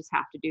thing I just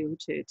have to do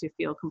to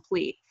feel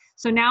complete.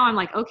 So now I'm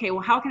like, okay,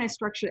 well, how can I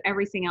structure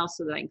everything else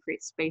so that I can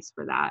create space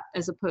for that,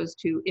 as opposed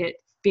to it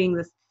being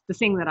the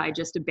thing that I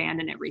just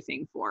abandon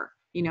everything for,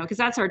 because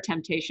that's our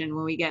temptation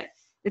when we get,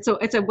 it's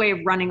a way of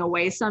running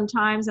away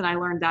sometimes. And I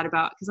learned that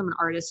because I'm an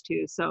artist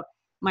too. So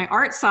my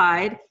art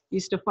side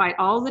used to fight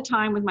all the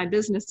time with my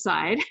business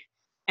side.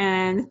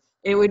 And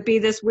it would be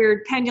this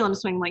weird pendulum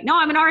swing, like, no,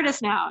 I'm an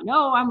artist now.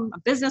 No, I'm a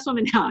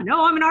businesswoman now.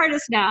 No, I'm an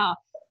artist now.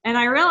 And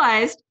I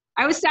realized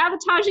I was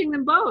sabotaging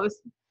them both,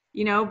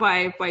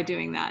 by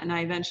doing that. And I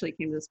eventually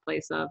came to this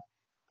place of,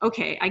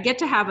 okay, I get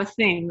to have a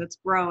thing that's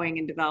growing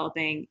and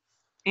developing,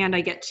 and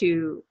I get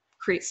to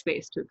create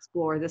space to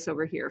explore this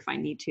over here if I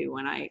need to,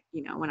 when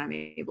I'm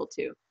able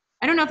to.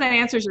 I don't know if that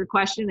answers your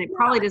question. It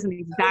probably doesn't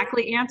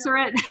exactly answer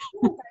it.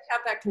 I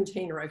have that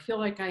container. I feel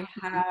like I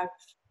have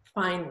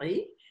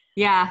finally.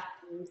 Yeah.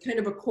 Kind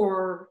of a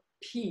core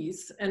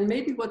piece. And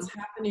maybe what's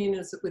happening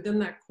is that within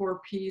that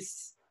core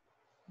piece,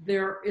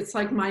 it's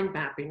like mind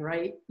mapping,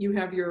 right? You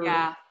have your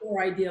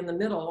core idea in the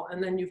middle,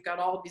 and then you've got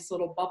all these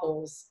little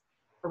bubbles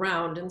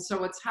around. And so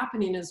what's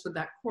happening is with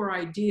that core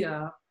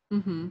idea,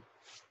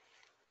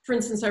 for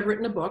instance, I've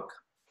written a book.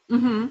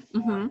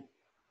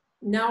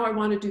 Now I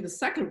want to do the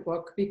second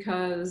book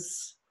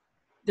because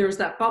there's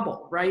that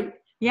bubble, right?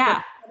 Yeah. But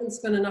I haven't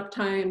spent enough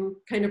time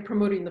kind of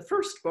promoting the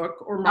first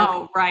book or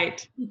marketing,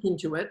 speaking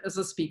to it as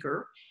a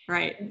speaker,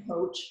 and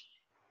coach.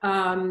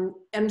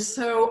 And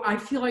so I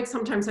feel like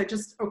sometimes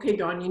okay,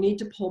 Dawn, you need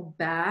to pull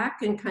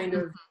back and kind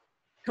of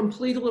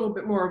complete a little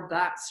bit more of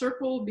that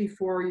circle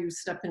before you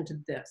step into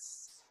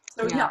this.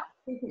 So yeah, I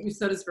think what you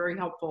said is very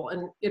helpful.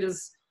 And it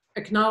is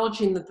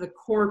acknowledging that the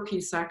core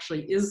piece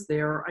actually is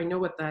there. I know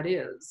what that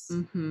is.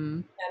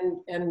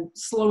 And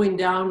slowing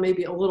down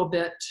maybe a little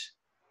bit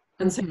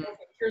and saying,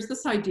 okay, here's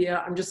this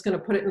idea. I'm just going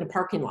to put it in the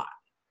parking lot.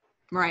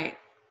 Right.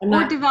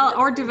 Or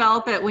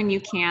develop it when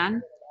you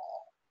can.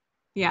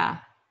 Yeah.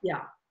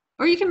 Yeah.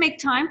 Or you can make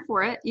time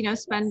for it, you know,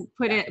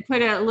 put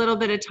a little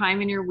bit of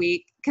time in your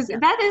week. Because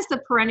that is the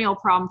perennial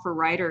problem for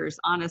writers,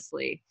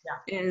 honestly,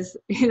 is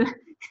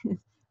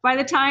by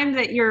the time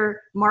that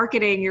you're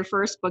marketing your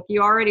first book,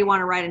 you already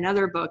want to write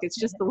another book. It's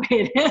just the way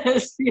it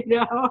is, you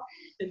know?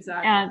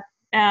 Exactly.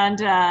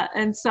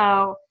 And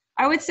so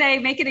I would say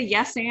make it a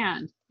yes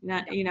and,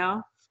 you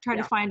know, try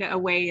to find a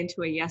way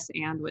into a yes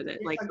and with it.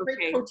 Like, a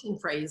great coaching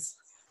phrase.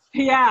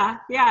 Yeah.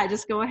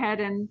 Just go ahead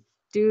and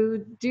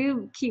do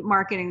keep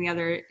marketing the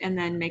other, and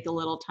then make a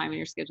little time in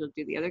your schedule to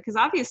do the other. Because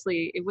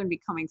obviously it wouldn't be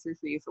coming through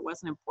for you if it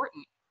wasn't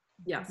important.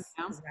 Yes,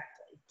 you know? exactly.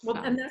 Well,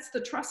 and that's the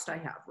trust I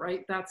have,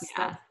 right? That's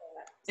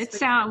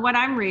what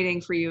I'm reading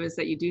for you is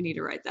that you do need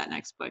to write that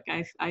next book.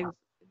 Well,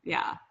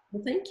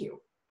 thank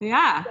you.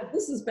 Yeah.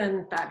 This has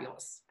been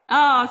fabulous.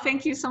 Oh,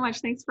 thank you so much.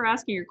 Thanks for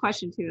asking your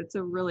question too. That's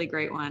a really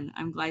great one.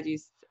 I'm glad you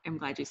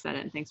said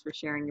it, and thanks for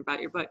sharing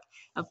about your book.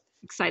 I'm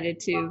excited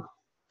to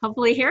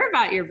hopefully hear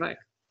about your book.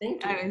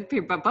 Thank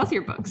you. About both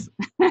your books.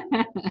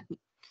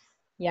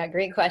 Yeah,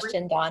 great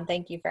question, Dawn.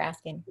 Thank you for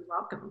asking. You're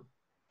welcome.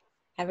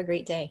 Have a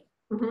great day.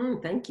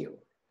 Thank you.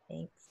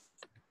 Thanks.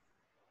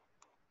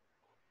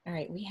 All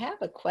right, we have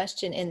a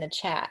question in the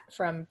chat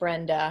from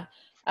Brenda.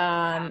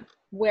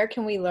 Where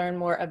can we learn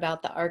more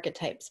about the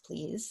archetypes,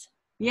 please?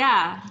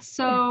 Yeah,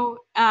 so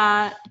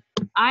I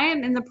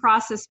am in the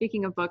process,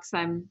 speaking of books,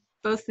 I'm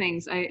both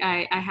things.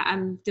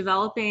 I'm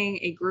developing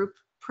a group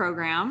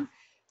program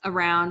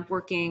around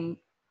working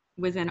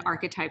within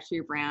archetypes for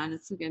your brand.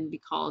 It's going to be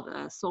called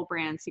a Soul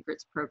Brand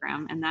Secrets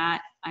Program, and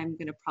that I'm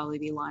going to probably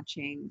be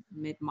launching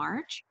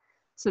mid-March.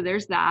 So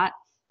there's that.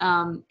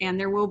 And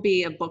there will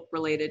be a book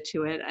related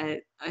to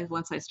it.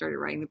 Once I started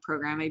writing the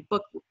program, a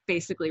book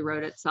basically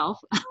wrote itself.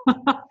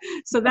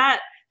 So that,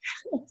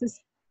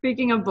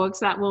 speaking of books,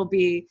 that will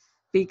be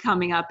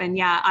coming up. And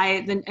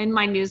in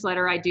my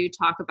newsletter, I do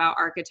talk about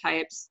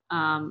archetypes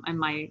on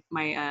my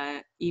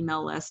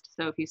email list.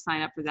 So if you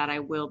sign up for that, I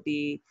will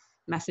be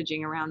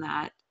messaging around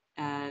that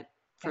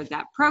for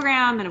that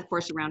program, and of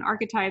course around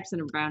archetypes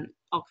and around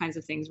all kinds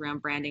of things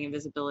around branding and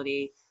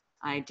visibility.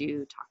 I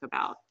do talk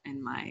about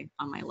on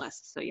my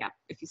list. So yeah,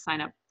 if you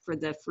sign up for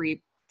the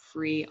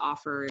free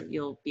offer,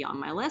 you'll be on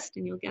my list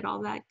and you'll get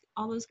all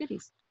those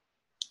goodies.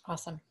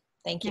 Awesome.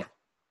 Thank you. Yeah.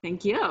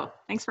 Thank you.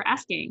 Thanks for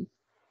asking.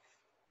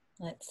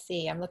 Let's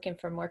see. I'm looking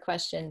for more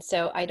questions.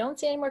 So I don't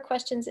see any more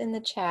questions in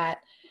the chat.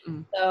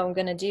 So I'm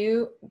going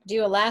to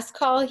do a last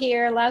call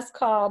here. Last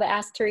call to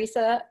ask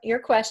Theresa your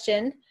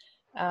question.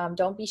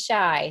 Don't be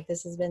shy.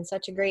 This has been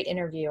such a great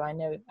interview. I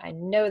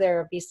know there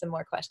will be some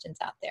more questions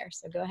out there.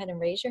 So go ahead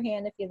and raise your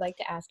hand if you'd like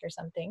to ask her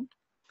something.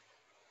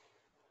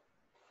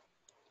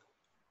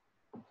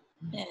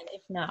 And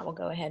if not, we'll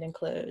go ahead and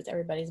close.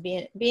 Everybody's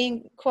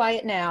being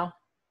quiet now.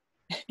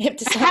 If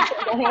to some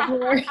point I have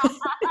more.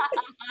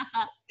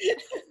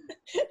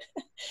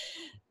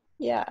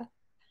 Yeah.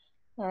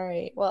 All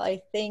right. Well, I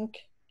think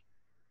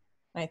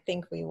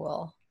we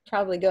will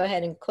probably go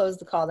ahead and close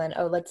the call then.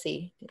 Oh, let's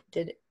see.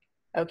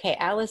 Okay,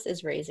 Alice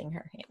is raising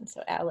her hand.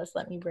 So Alice,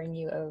 let me bring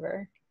you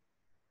over.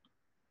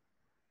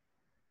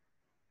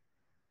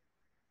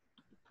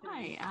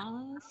 Hi,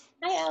 Alice.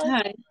 Hi, Alice.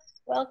 Hi.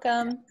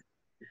 Welcome.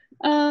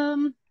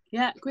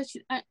 Yeah,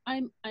 question.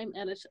 I'm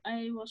Alice.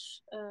 I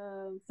was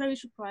very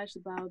surprised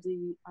about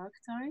the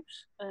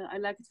archetypes. I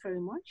like it very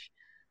much.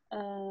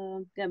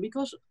 Yeah,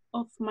 because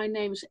of my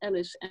name is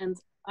Alice, and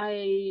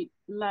I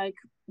like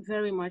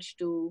very much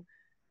to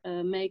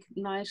make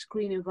nice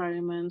green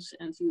environments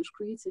and use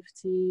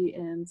creativity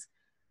and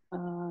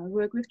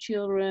work with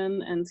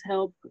children and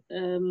help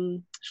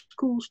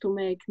schools to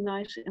make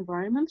nice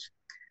environments.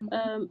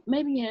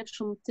 Maybe you have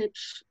some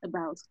tips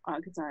about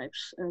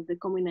archetypes, the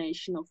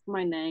combination of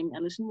my name,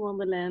 Alice in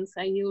Wonderland.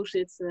 I use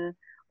it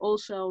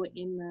also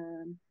in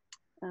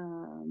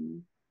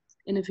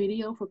a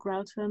video for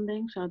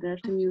crowdfunding. So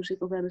there's the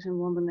music of Alice in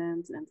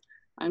Wonderland, and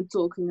I'm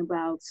talking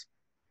about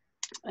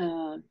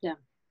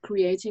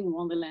creating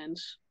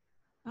wonderlands.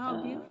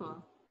 Oh,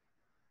 beautiful.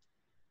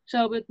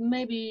 So, but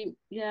maybe,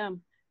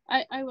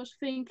 I was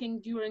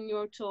thinking during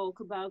your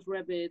talk about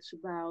rabbits,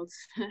 about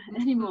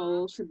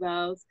animals,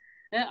 about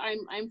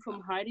I'm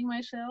from hiding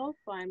myself.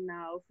 I'm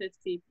now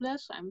 50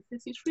 plus. I'm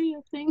 53,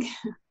 I think.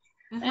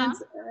 And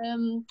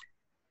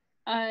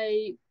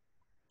I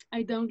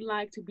don't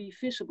like to be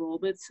visible,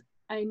 but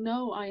I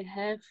know I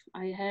have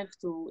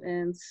to.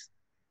 And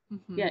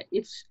yeah,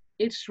 it's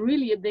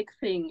really a big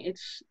thing.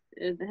 It's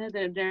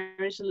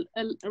there is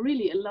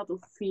really a lot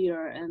of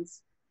fear, and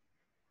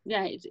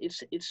yeah,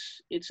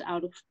 it's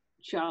out of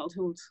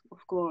childhood,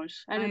 of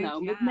course. I don't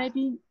know, but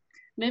maybe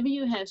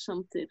you have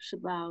some tips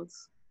about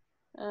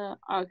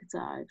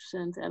archetypes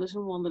and Alice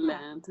in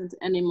Wonderland and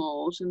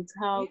animals and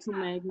how to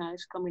make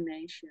nice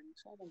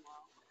combinations. I don't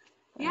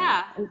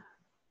know.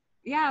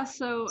 Yeah,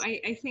 so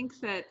I think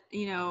that,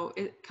 you know,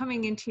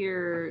 coming into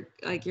your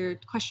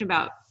question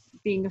about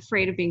being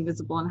afraid of being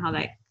visible and how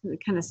that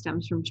kind of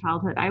stems from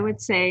childhood, I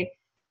would say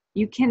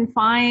you can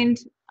find,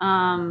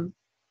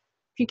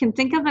 if you can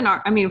think of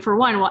I mean, for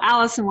one, well,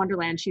 Alice in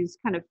Wonderland, she's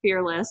kind of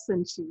fearless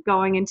and she's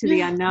going into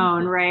the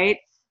unknown, right?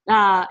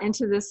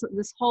 Into this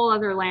whole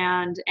other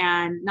land,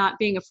 and not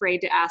being afraid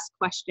to ask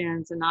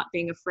questions and not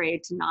being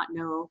afraid to not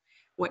know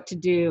what to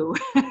do,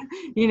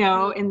 you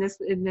know, in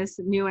this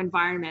new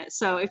environment.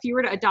 So if you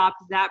were to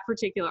adopt that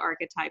particular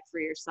archetype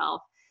for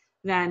yourself,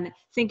 then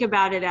think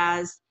about it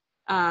as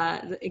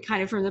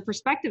kind of from the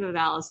perspective of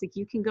Alice. Like,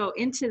 you can go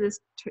into this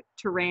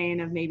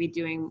terrain of maybe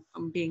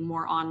being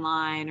more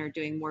online, or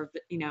doing more,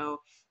 you know,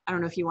 I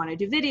don't know if you want to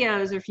do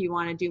videos or if you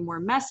want to do more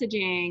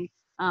messaging,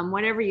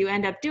 whatever you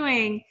end up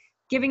doing,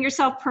 giving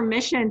yourself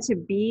permission to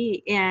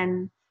be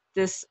in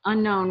this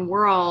unknown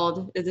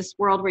world, this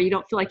world where you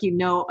don't feel like you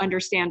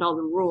understand all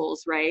the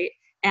rules, right?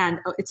 And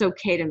it's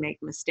okay to make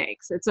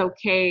mistakes. It's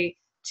okay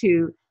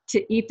to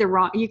eat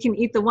you can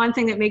eat the one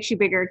thing that makes you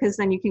bigger, because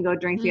then you can go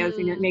drink the other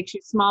thing that makes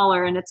you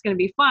smaller, and it's going to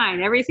be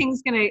fine.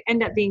 Everything's going to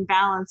end up being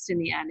balanced in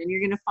the end, and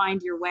you're going to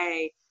find your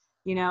way,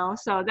 you know?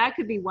 So that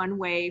could be one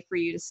way for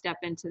you to step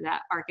into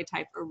that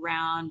archetype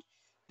around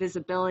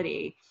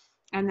visibility.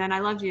 And then I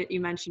loved you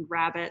mentioned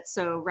rabbits.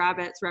 So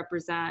rabbits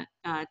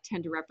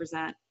tend to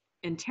represent,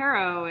 in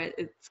tarot,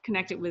 it's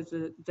connected with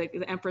the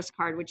Empress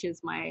card, which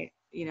is my,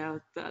 you know,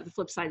 the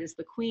flip side is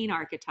the Queen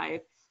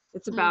archetype.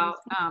 It's about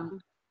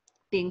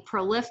being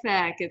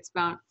prolific. It's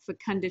about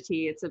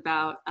fecundity. It's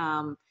about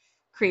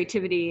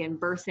creativity and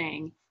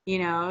birthing, you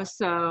know?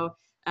 So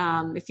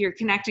if you're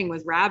connecting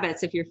with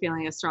rabbits, if you're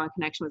feeling a strong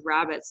connection with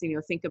rabbits, you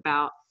know, think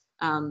about,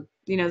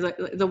 you know,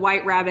 the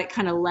white rabbit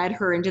kind of led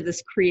her into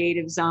this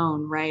creative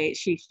zone, right?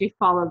 She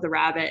followed the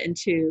rabbit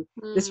into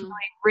this really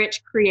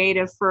rich,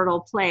 creative, fertile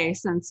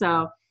place. And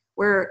so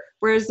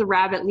where's the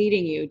rabbit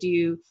leading you?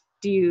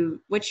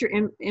 What's your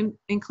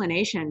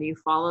inclination? Do you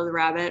follow the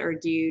rabbit, or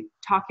do you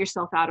talk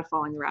yourself out of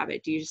following the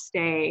rabbit? Do you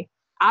stay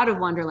out of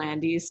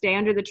Wonderland? Do you stay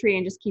under the tree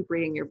and just keep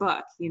reading your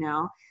book, you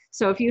know?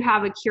 So if you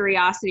have a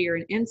curiosity or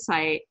an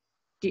insight,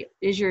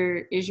 is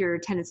your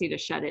tendency to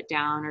shut it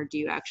down, or do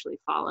you actually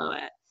follow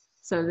it?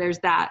 So there's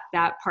that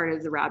part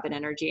of the rabbit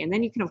energy. And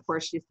then you can, of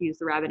course, just use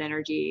the rabbit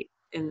energy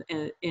in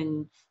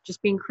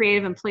just being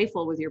creative and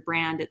playful with your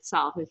brand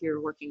itself. If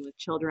you're working with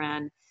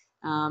children,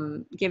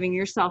 giving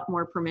yourself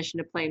more permission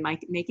to play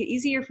might make it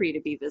easier for you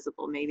to be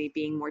visible, maybe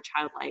being more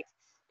childlike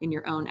in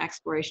your own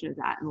exploration of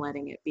that, and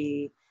letting it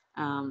be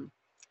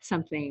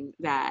something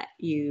that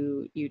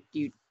you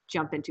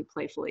jump into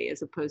playfully,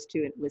 as opposed to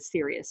it with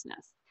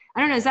seriousness.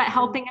 I don't know, is that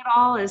helping at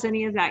all? Is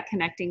any of that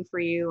connecting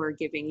for you, or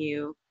giving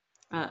you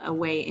a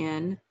way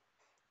in?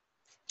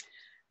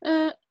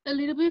 A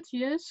little bit,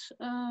 yes.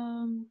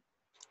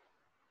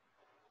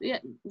 Yeah,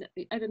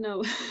 I don't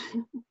know.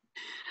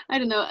 I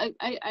don't know.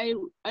 I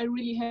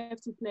really have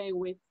to play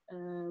with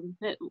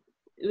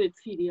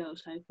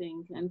videos, I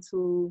think, and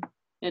to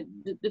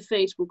the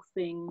Facebook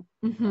thing.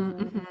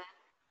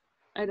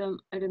 I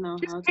don't know.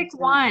 Just how pick to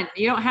one.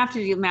 You don't have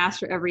to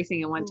master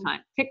everything at one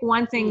time. Pick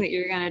one thing that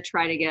you're going to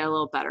try to get a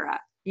little better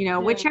at. You know,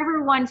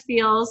 whichever one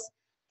feels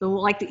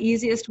like the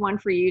easiest one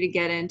for you to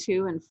get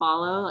into and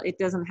follow. It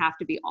doesn't have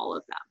to be all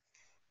of them.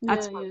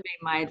 That's what would be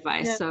my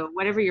advice. Yeah. So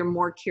whatever you're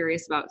more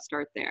curious about,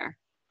 start there.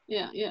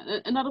 Yeah.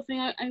 Another thing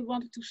I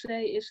wanted to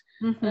say is,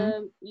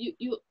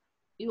 you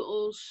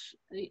also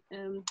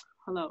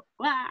hello.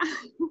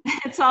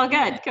 It's all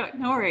good.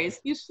 No worries.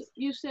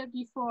 You said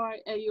before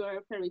you are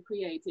very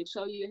creative,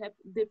 so you have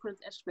different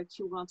aspects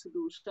you want to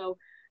do. So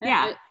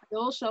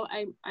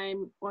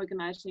I'm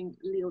organizing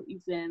little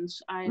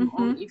events. I'm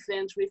on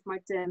events with my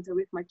tent and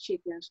with my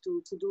chickens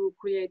to do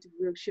creative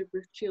workshop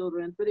with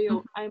children. But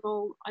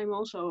I'm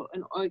also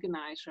an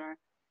organizer.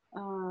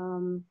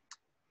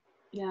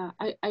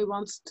 I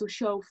want to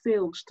show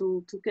films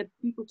to get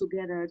people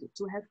together,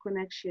 to have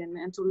connection,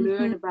 and to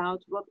learn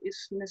about what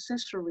is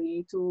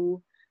necessary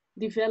to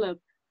develop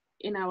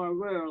in our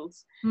world.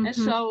 And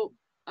so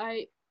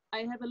I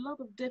have a lot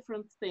of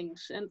different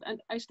things, and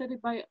I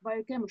studied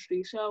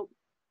biochemistry, so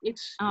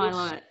I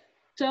love it.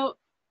 So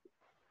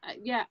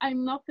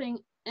I'm nothing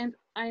and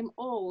I'm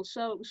all.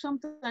 So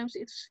sometimes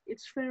it's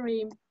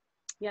very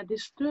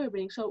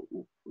disturbing. So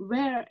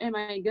where am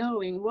I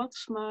going?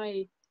 What's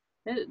my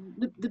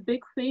the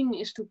big thing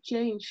is to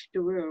change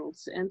the world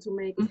and to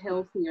make it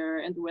healthier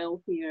and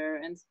wealthier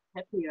and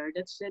happier.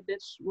 That's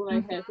what I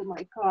have on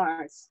my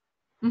cards.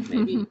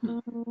 Maybe.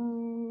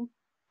 Oh,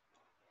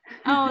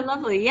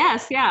 lovely.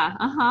 Yes. Yeah.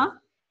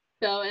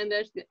 So, and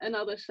there's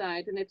another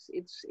side, and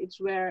it's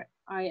where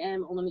I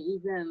am on an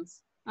event.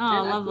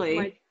 Oh, and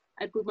lovely.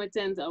 I put my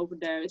tent over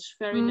there. It's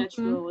very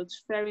natural.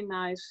 It's very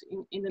nice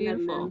in the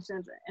Beautiful. Netherlands,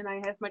 and I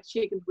have my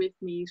chickens with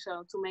me,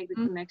 so to make the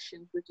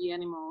connections with the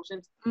animals,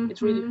 and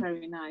it's really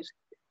very nice.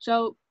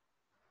 So,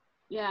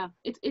 yeah,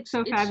 it's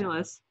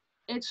fabulous.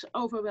 It's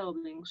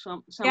overwhelming.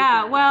 Sometimes.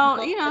 Yeah,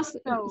 well, you know,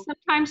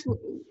 sometimes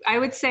I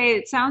would say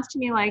it sounds to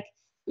me like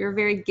you're a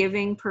very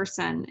giving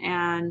person,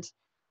 and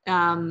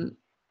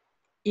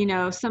you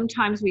know,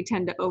 sometimes we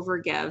tend to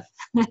overgive,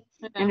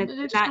 and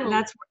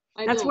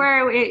that's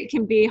where it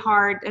can be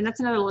hard. And that's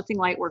another thing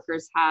light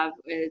workers have.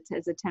 It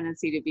has a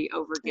tendency to be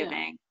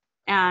overgiving.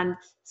 And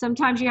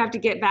sometimes you have to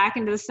get back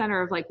into the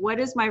center of like, what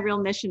is my real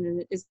mission?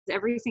 And is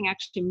everything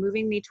actually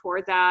moving me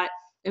toward that?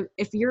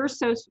 If you're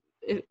so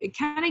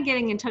kind of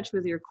getting in touch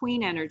with your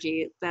queen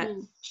energy, that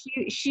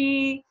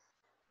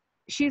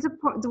she's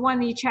the one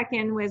that you check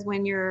in with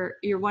when you're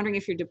wondering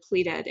if you're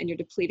depleted and you're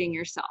depleting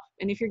yourself.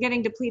 And if you're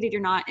getting depleted,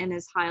 you're not in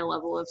as high a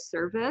level of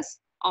service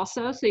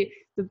also. So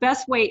the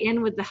best way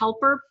in with the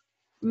helper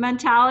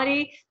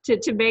mentality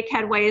to make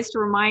headway is to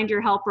remind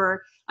your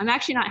helper, I'm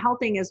actually not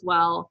helping as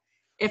well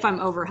if I'm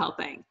over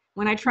helping.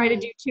 When I try to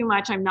do too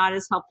much, I'm not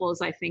as helpful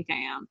as I think I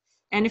am.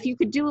 And if you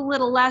could do a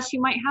little less, you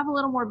might have a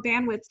little more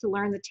bandwidth to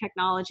learn the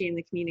technology and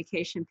the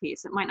communication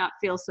piece. It might not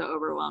feel so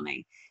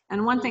overwhelming.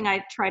 And one thing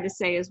I try to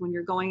say is when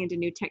you're going into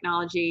new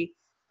technology,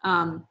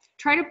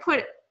 try to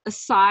put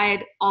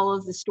aside all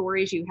of the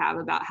stories you have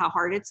about how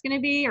hard it's going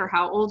to be or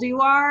how old you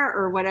are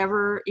or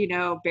whatever, you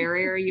know,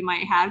 barrier you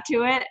might have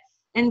to it,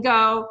 and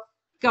go,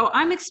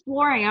 I'm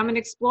exploring. I'm an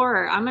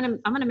explorer. I'm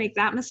going to make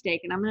that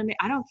mistake, and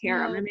I don't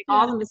care. I'm going to make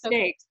all the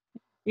mistakes,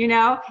 you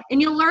know, and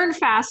you'll learn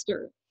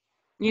faster.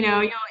 You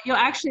know, you'll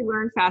actually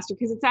learn faster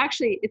because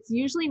it's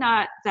usually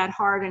not that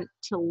hard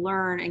to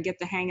learn and get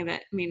the hang of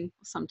it. I mean,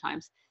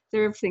 sometimes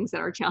there are things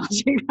that are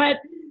challenging, but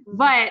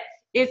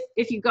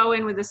if you go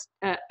in with this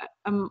a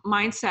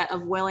mindset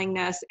of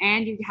willingness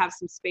and you have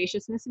some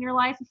spaciousness in your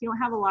life, if you don't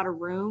have a lot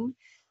of room,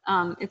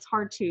 it's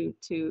hard to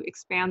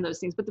expand those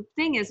things. But the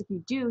thing is, if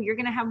you do, you're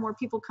going to have more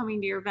people coming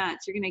to your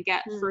events. You're going to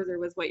get further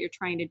with what you're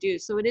trying to do.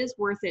 So it is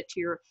worth it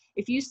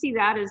if you see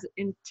that as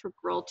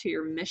integral to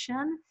your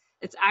mission,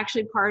 it's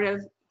actually part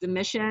of the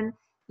mission,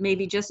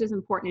 maybe just as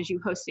important as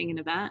you hosting an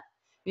event.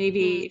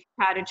 Maybe if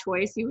you had a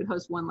choice, you would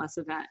host one less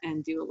event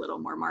and do a little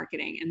more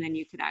marketing, and then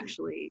you could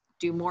actually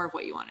do more of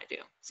what you want to do.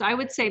 So I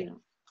would say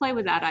play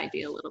with that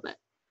idea a little bit.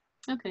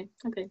 Okay.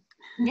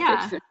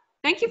 Yeah.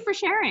 Thank you for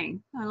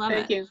sharing. I love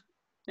it.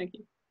 Thank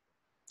you.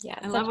 Yeah,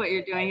 I love what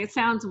you're doing. It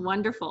sounds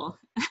wonderful.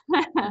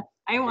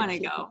 I want to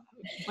go.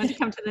 I want to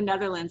come to the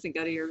Netherlands and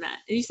go to your event.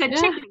 And you said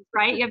chickens,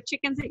 right? You have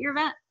chickens at your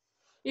event?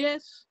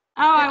 Yes.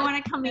 Oh, I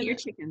want to come meet your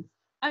chickens.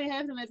 I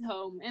have them at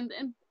home, and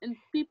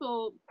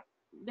people,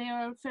 they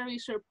are very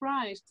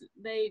surprised.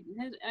 A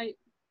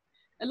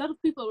lot of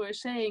people were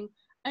saying,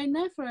 I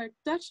never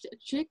touched a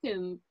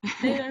chicken.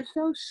 They are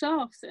so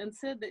soft and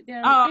said that they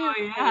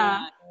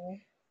are.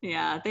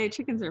 Yeah,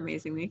 chickens are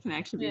amazing. They can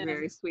actually be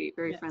very sweet,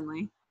 very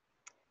friendly.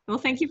 Well,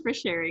 thank you for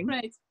sharing.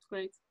 Great.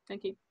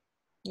 Thank you.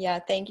 Yeah,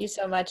 thank you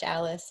so much,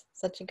 Alice.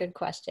 Such a good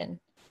question.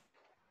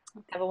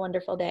 Okay. Have a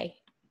wonderful day.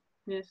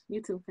 Yes,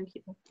 you too. Thank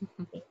you.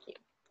 Thank you.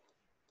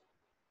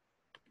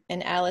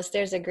 And Alice,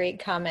 there's a great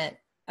comment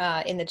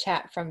in the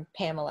chat from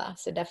Pamela,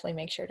 so definitely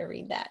make sure to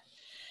read that.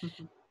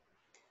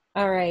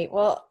 All right.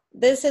 Well,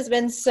 this has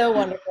been so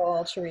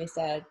wonderful,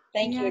 Theresa.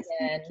 Thank you again.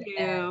 Thank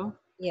you.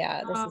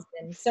 And, this has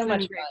been so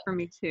much great fun for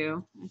me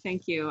too.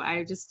 Thank you.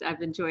 I've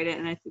enjoyed it,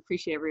 and I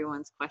appreciate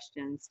everyone's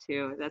questions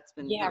too. That's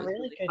been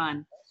really good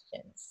fun.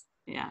 Questions.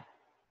 Yeah.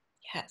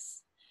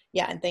 Yes.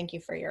 Yeah, and thank you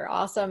for your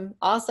awesome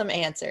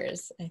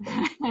answers. I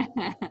think.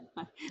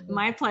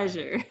 My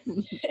pleasure.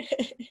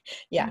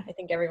 Yeah, I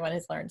think everyone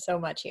has learned so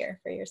much here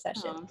for your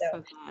session. I'm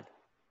so glad.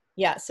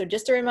 Yeah, so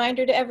just a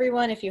reminder to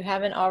everyone, if you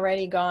haven't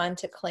already gone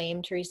to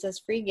claim Theresa's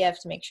free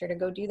gift, make sure to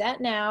go do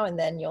that now, and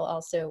then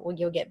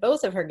you'll get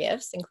both of her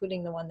gifts,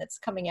 including the one that's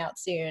coming out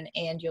soon,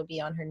 and you'll be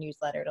on her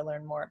newsletter to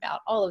learn more about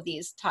all of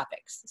these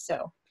topics.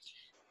 So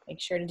make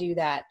sure to do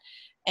that.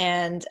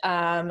 And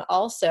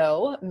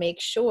also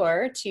make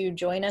sure to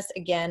join us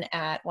again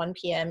at 1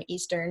 p.m.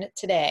 Eastern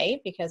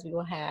today, because we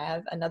will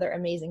have another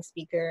amazing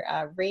speaker,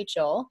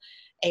 Rachel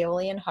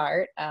Aeolian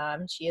Heart.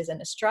 She is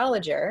an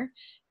astrologer,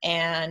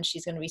 and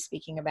she's going to be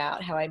speaking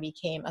about how I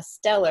became a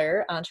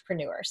stellar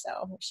entrepreneur.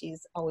 So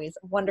she's always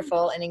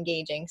wonderful and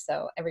engaging.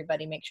 So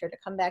everybody make sure to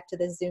come back to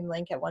this Zoom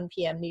link at 1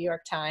 p.m. New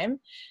York time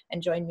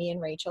and join me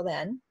and Rachel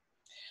then.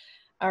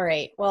 All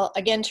right. Well,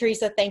 again,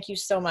 Theresa, thank you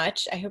so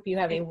much. I hope you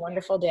have a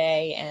wonderful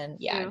day. And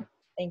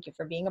thank you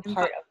for being a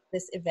part of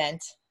this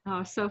event.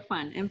 Oh, so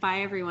fun. And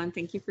bye, everyone.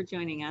 Thank you for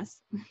joining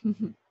us.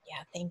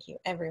 Yeah, thank you,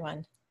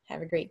 everyone.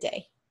 Have a great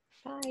day.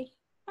 Bye.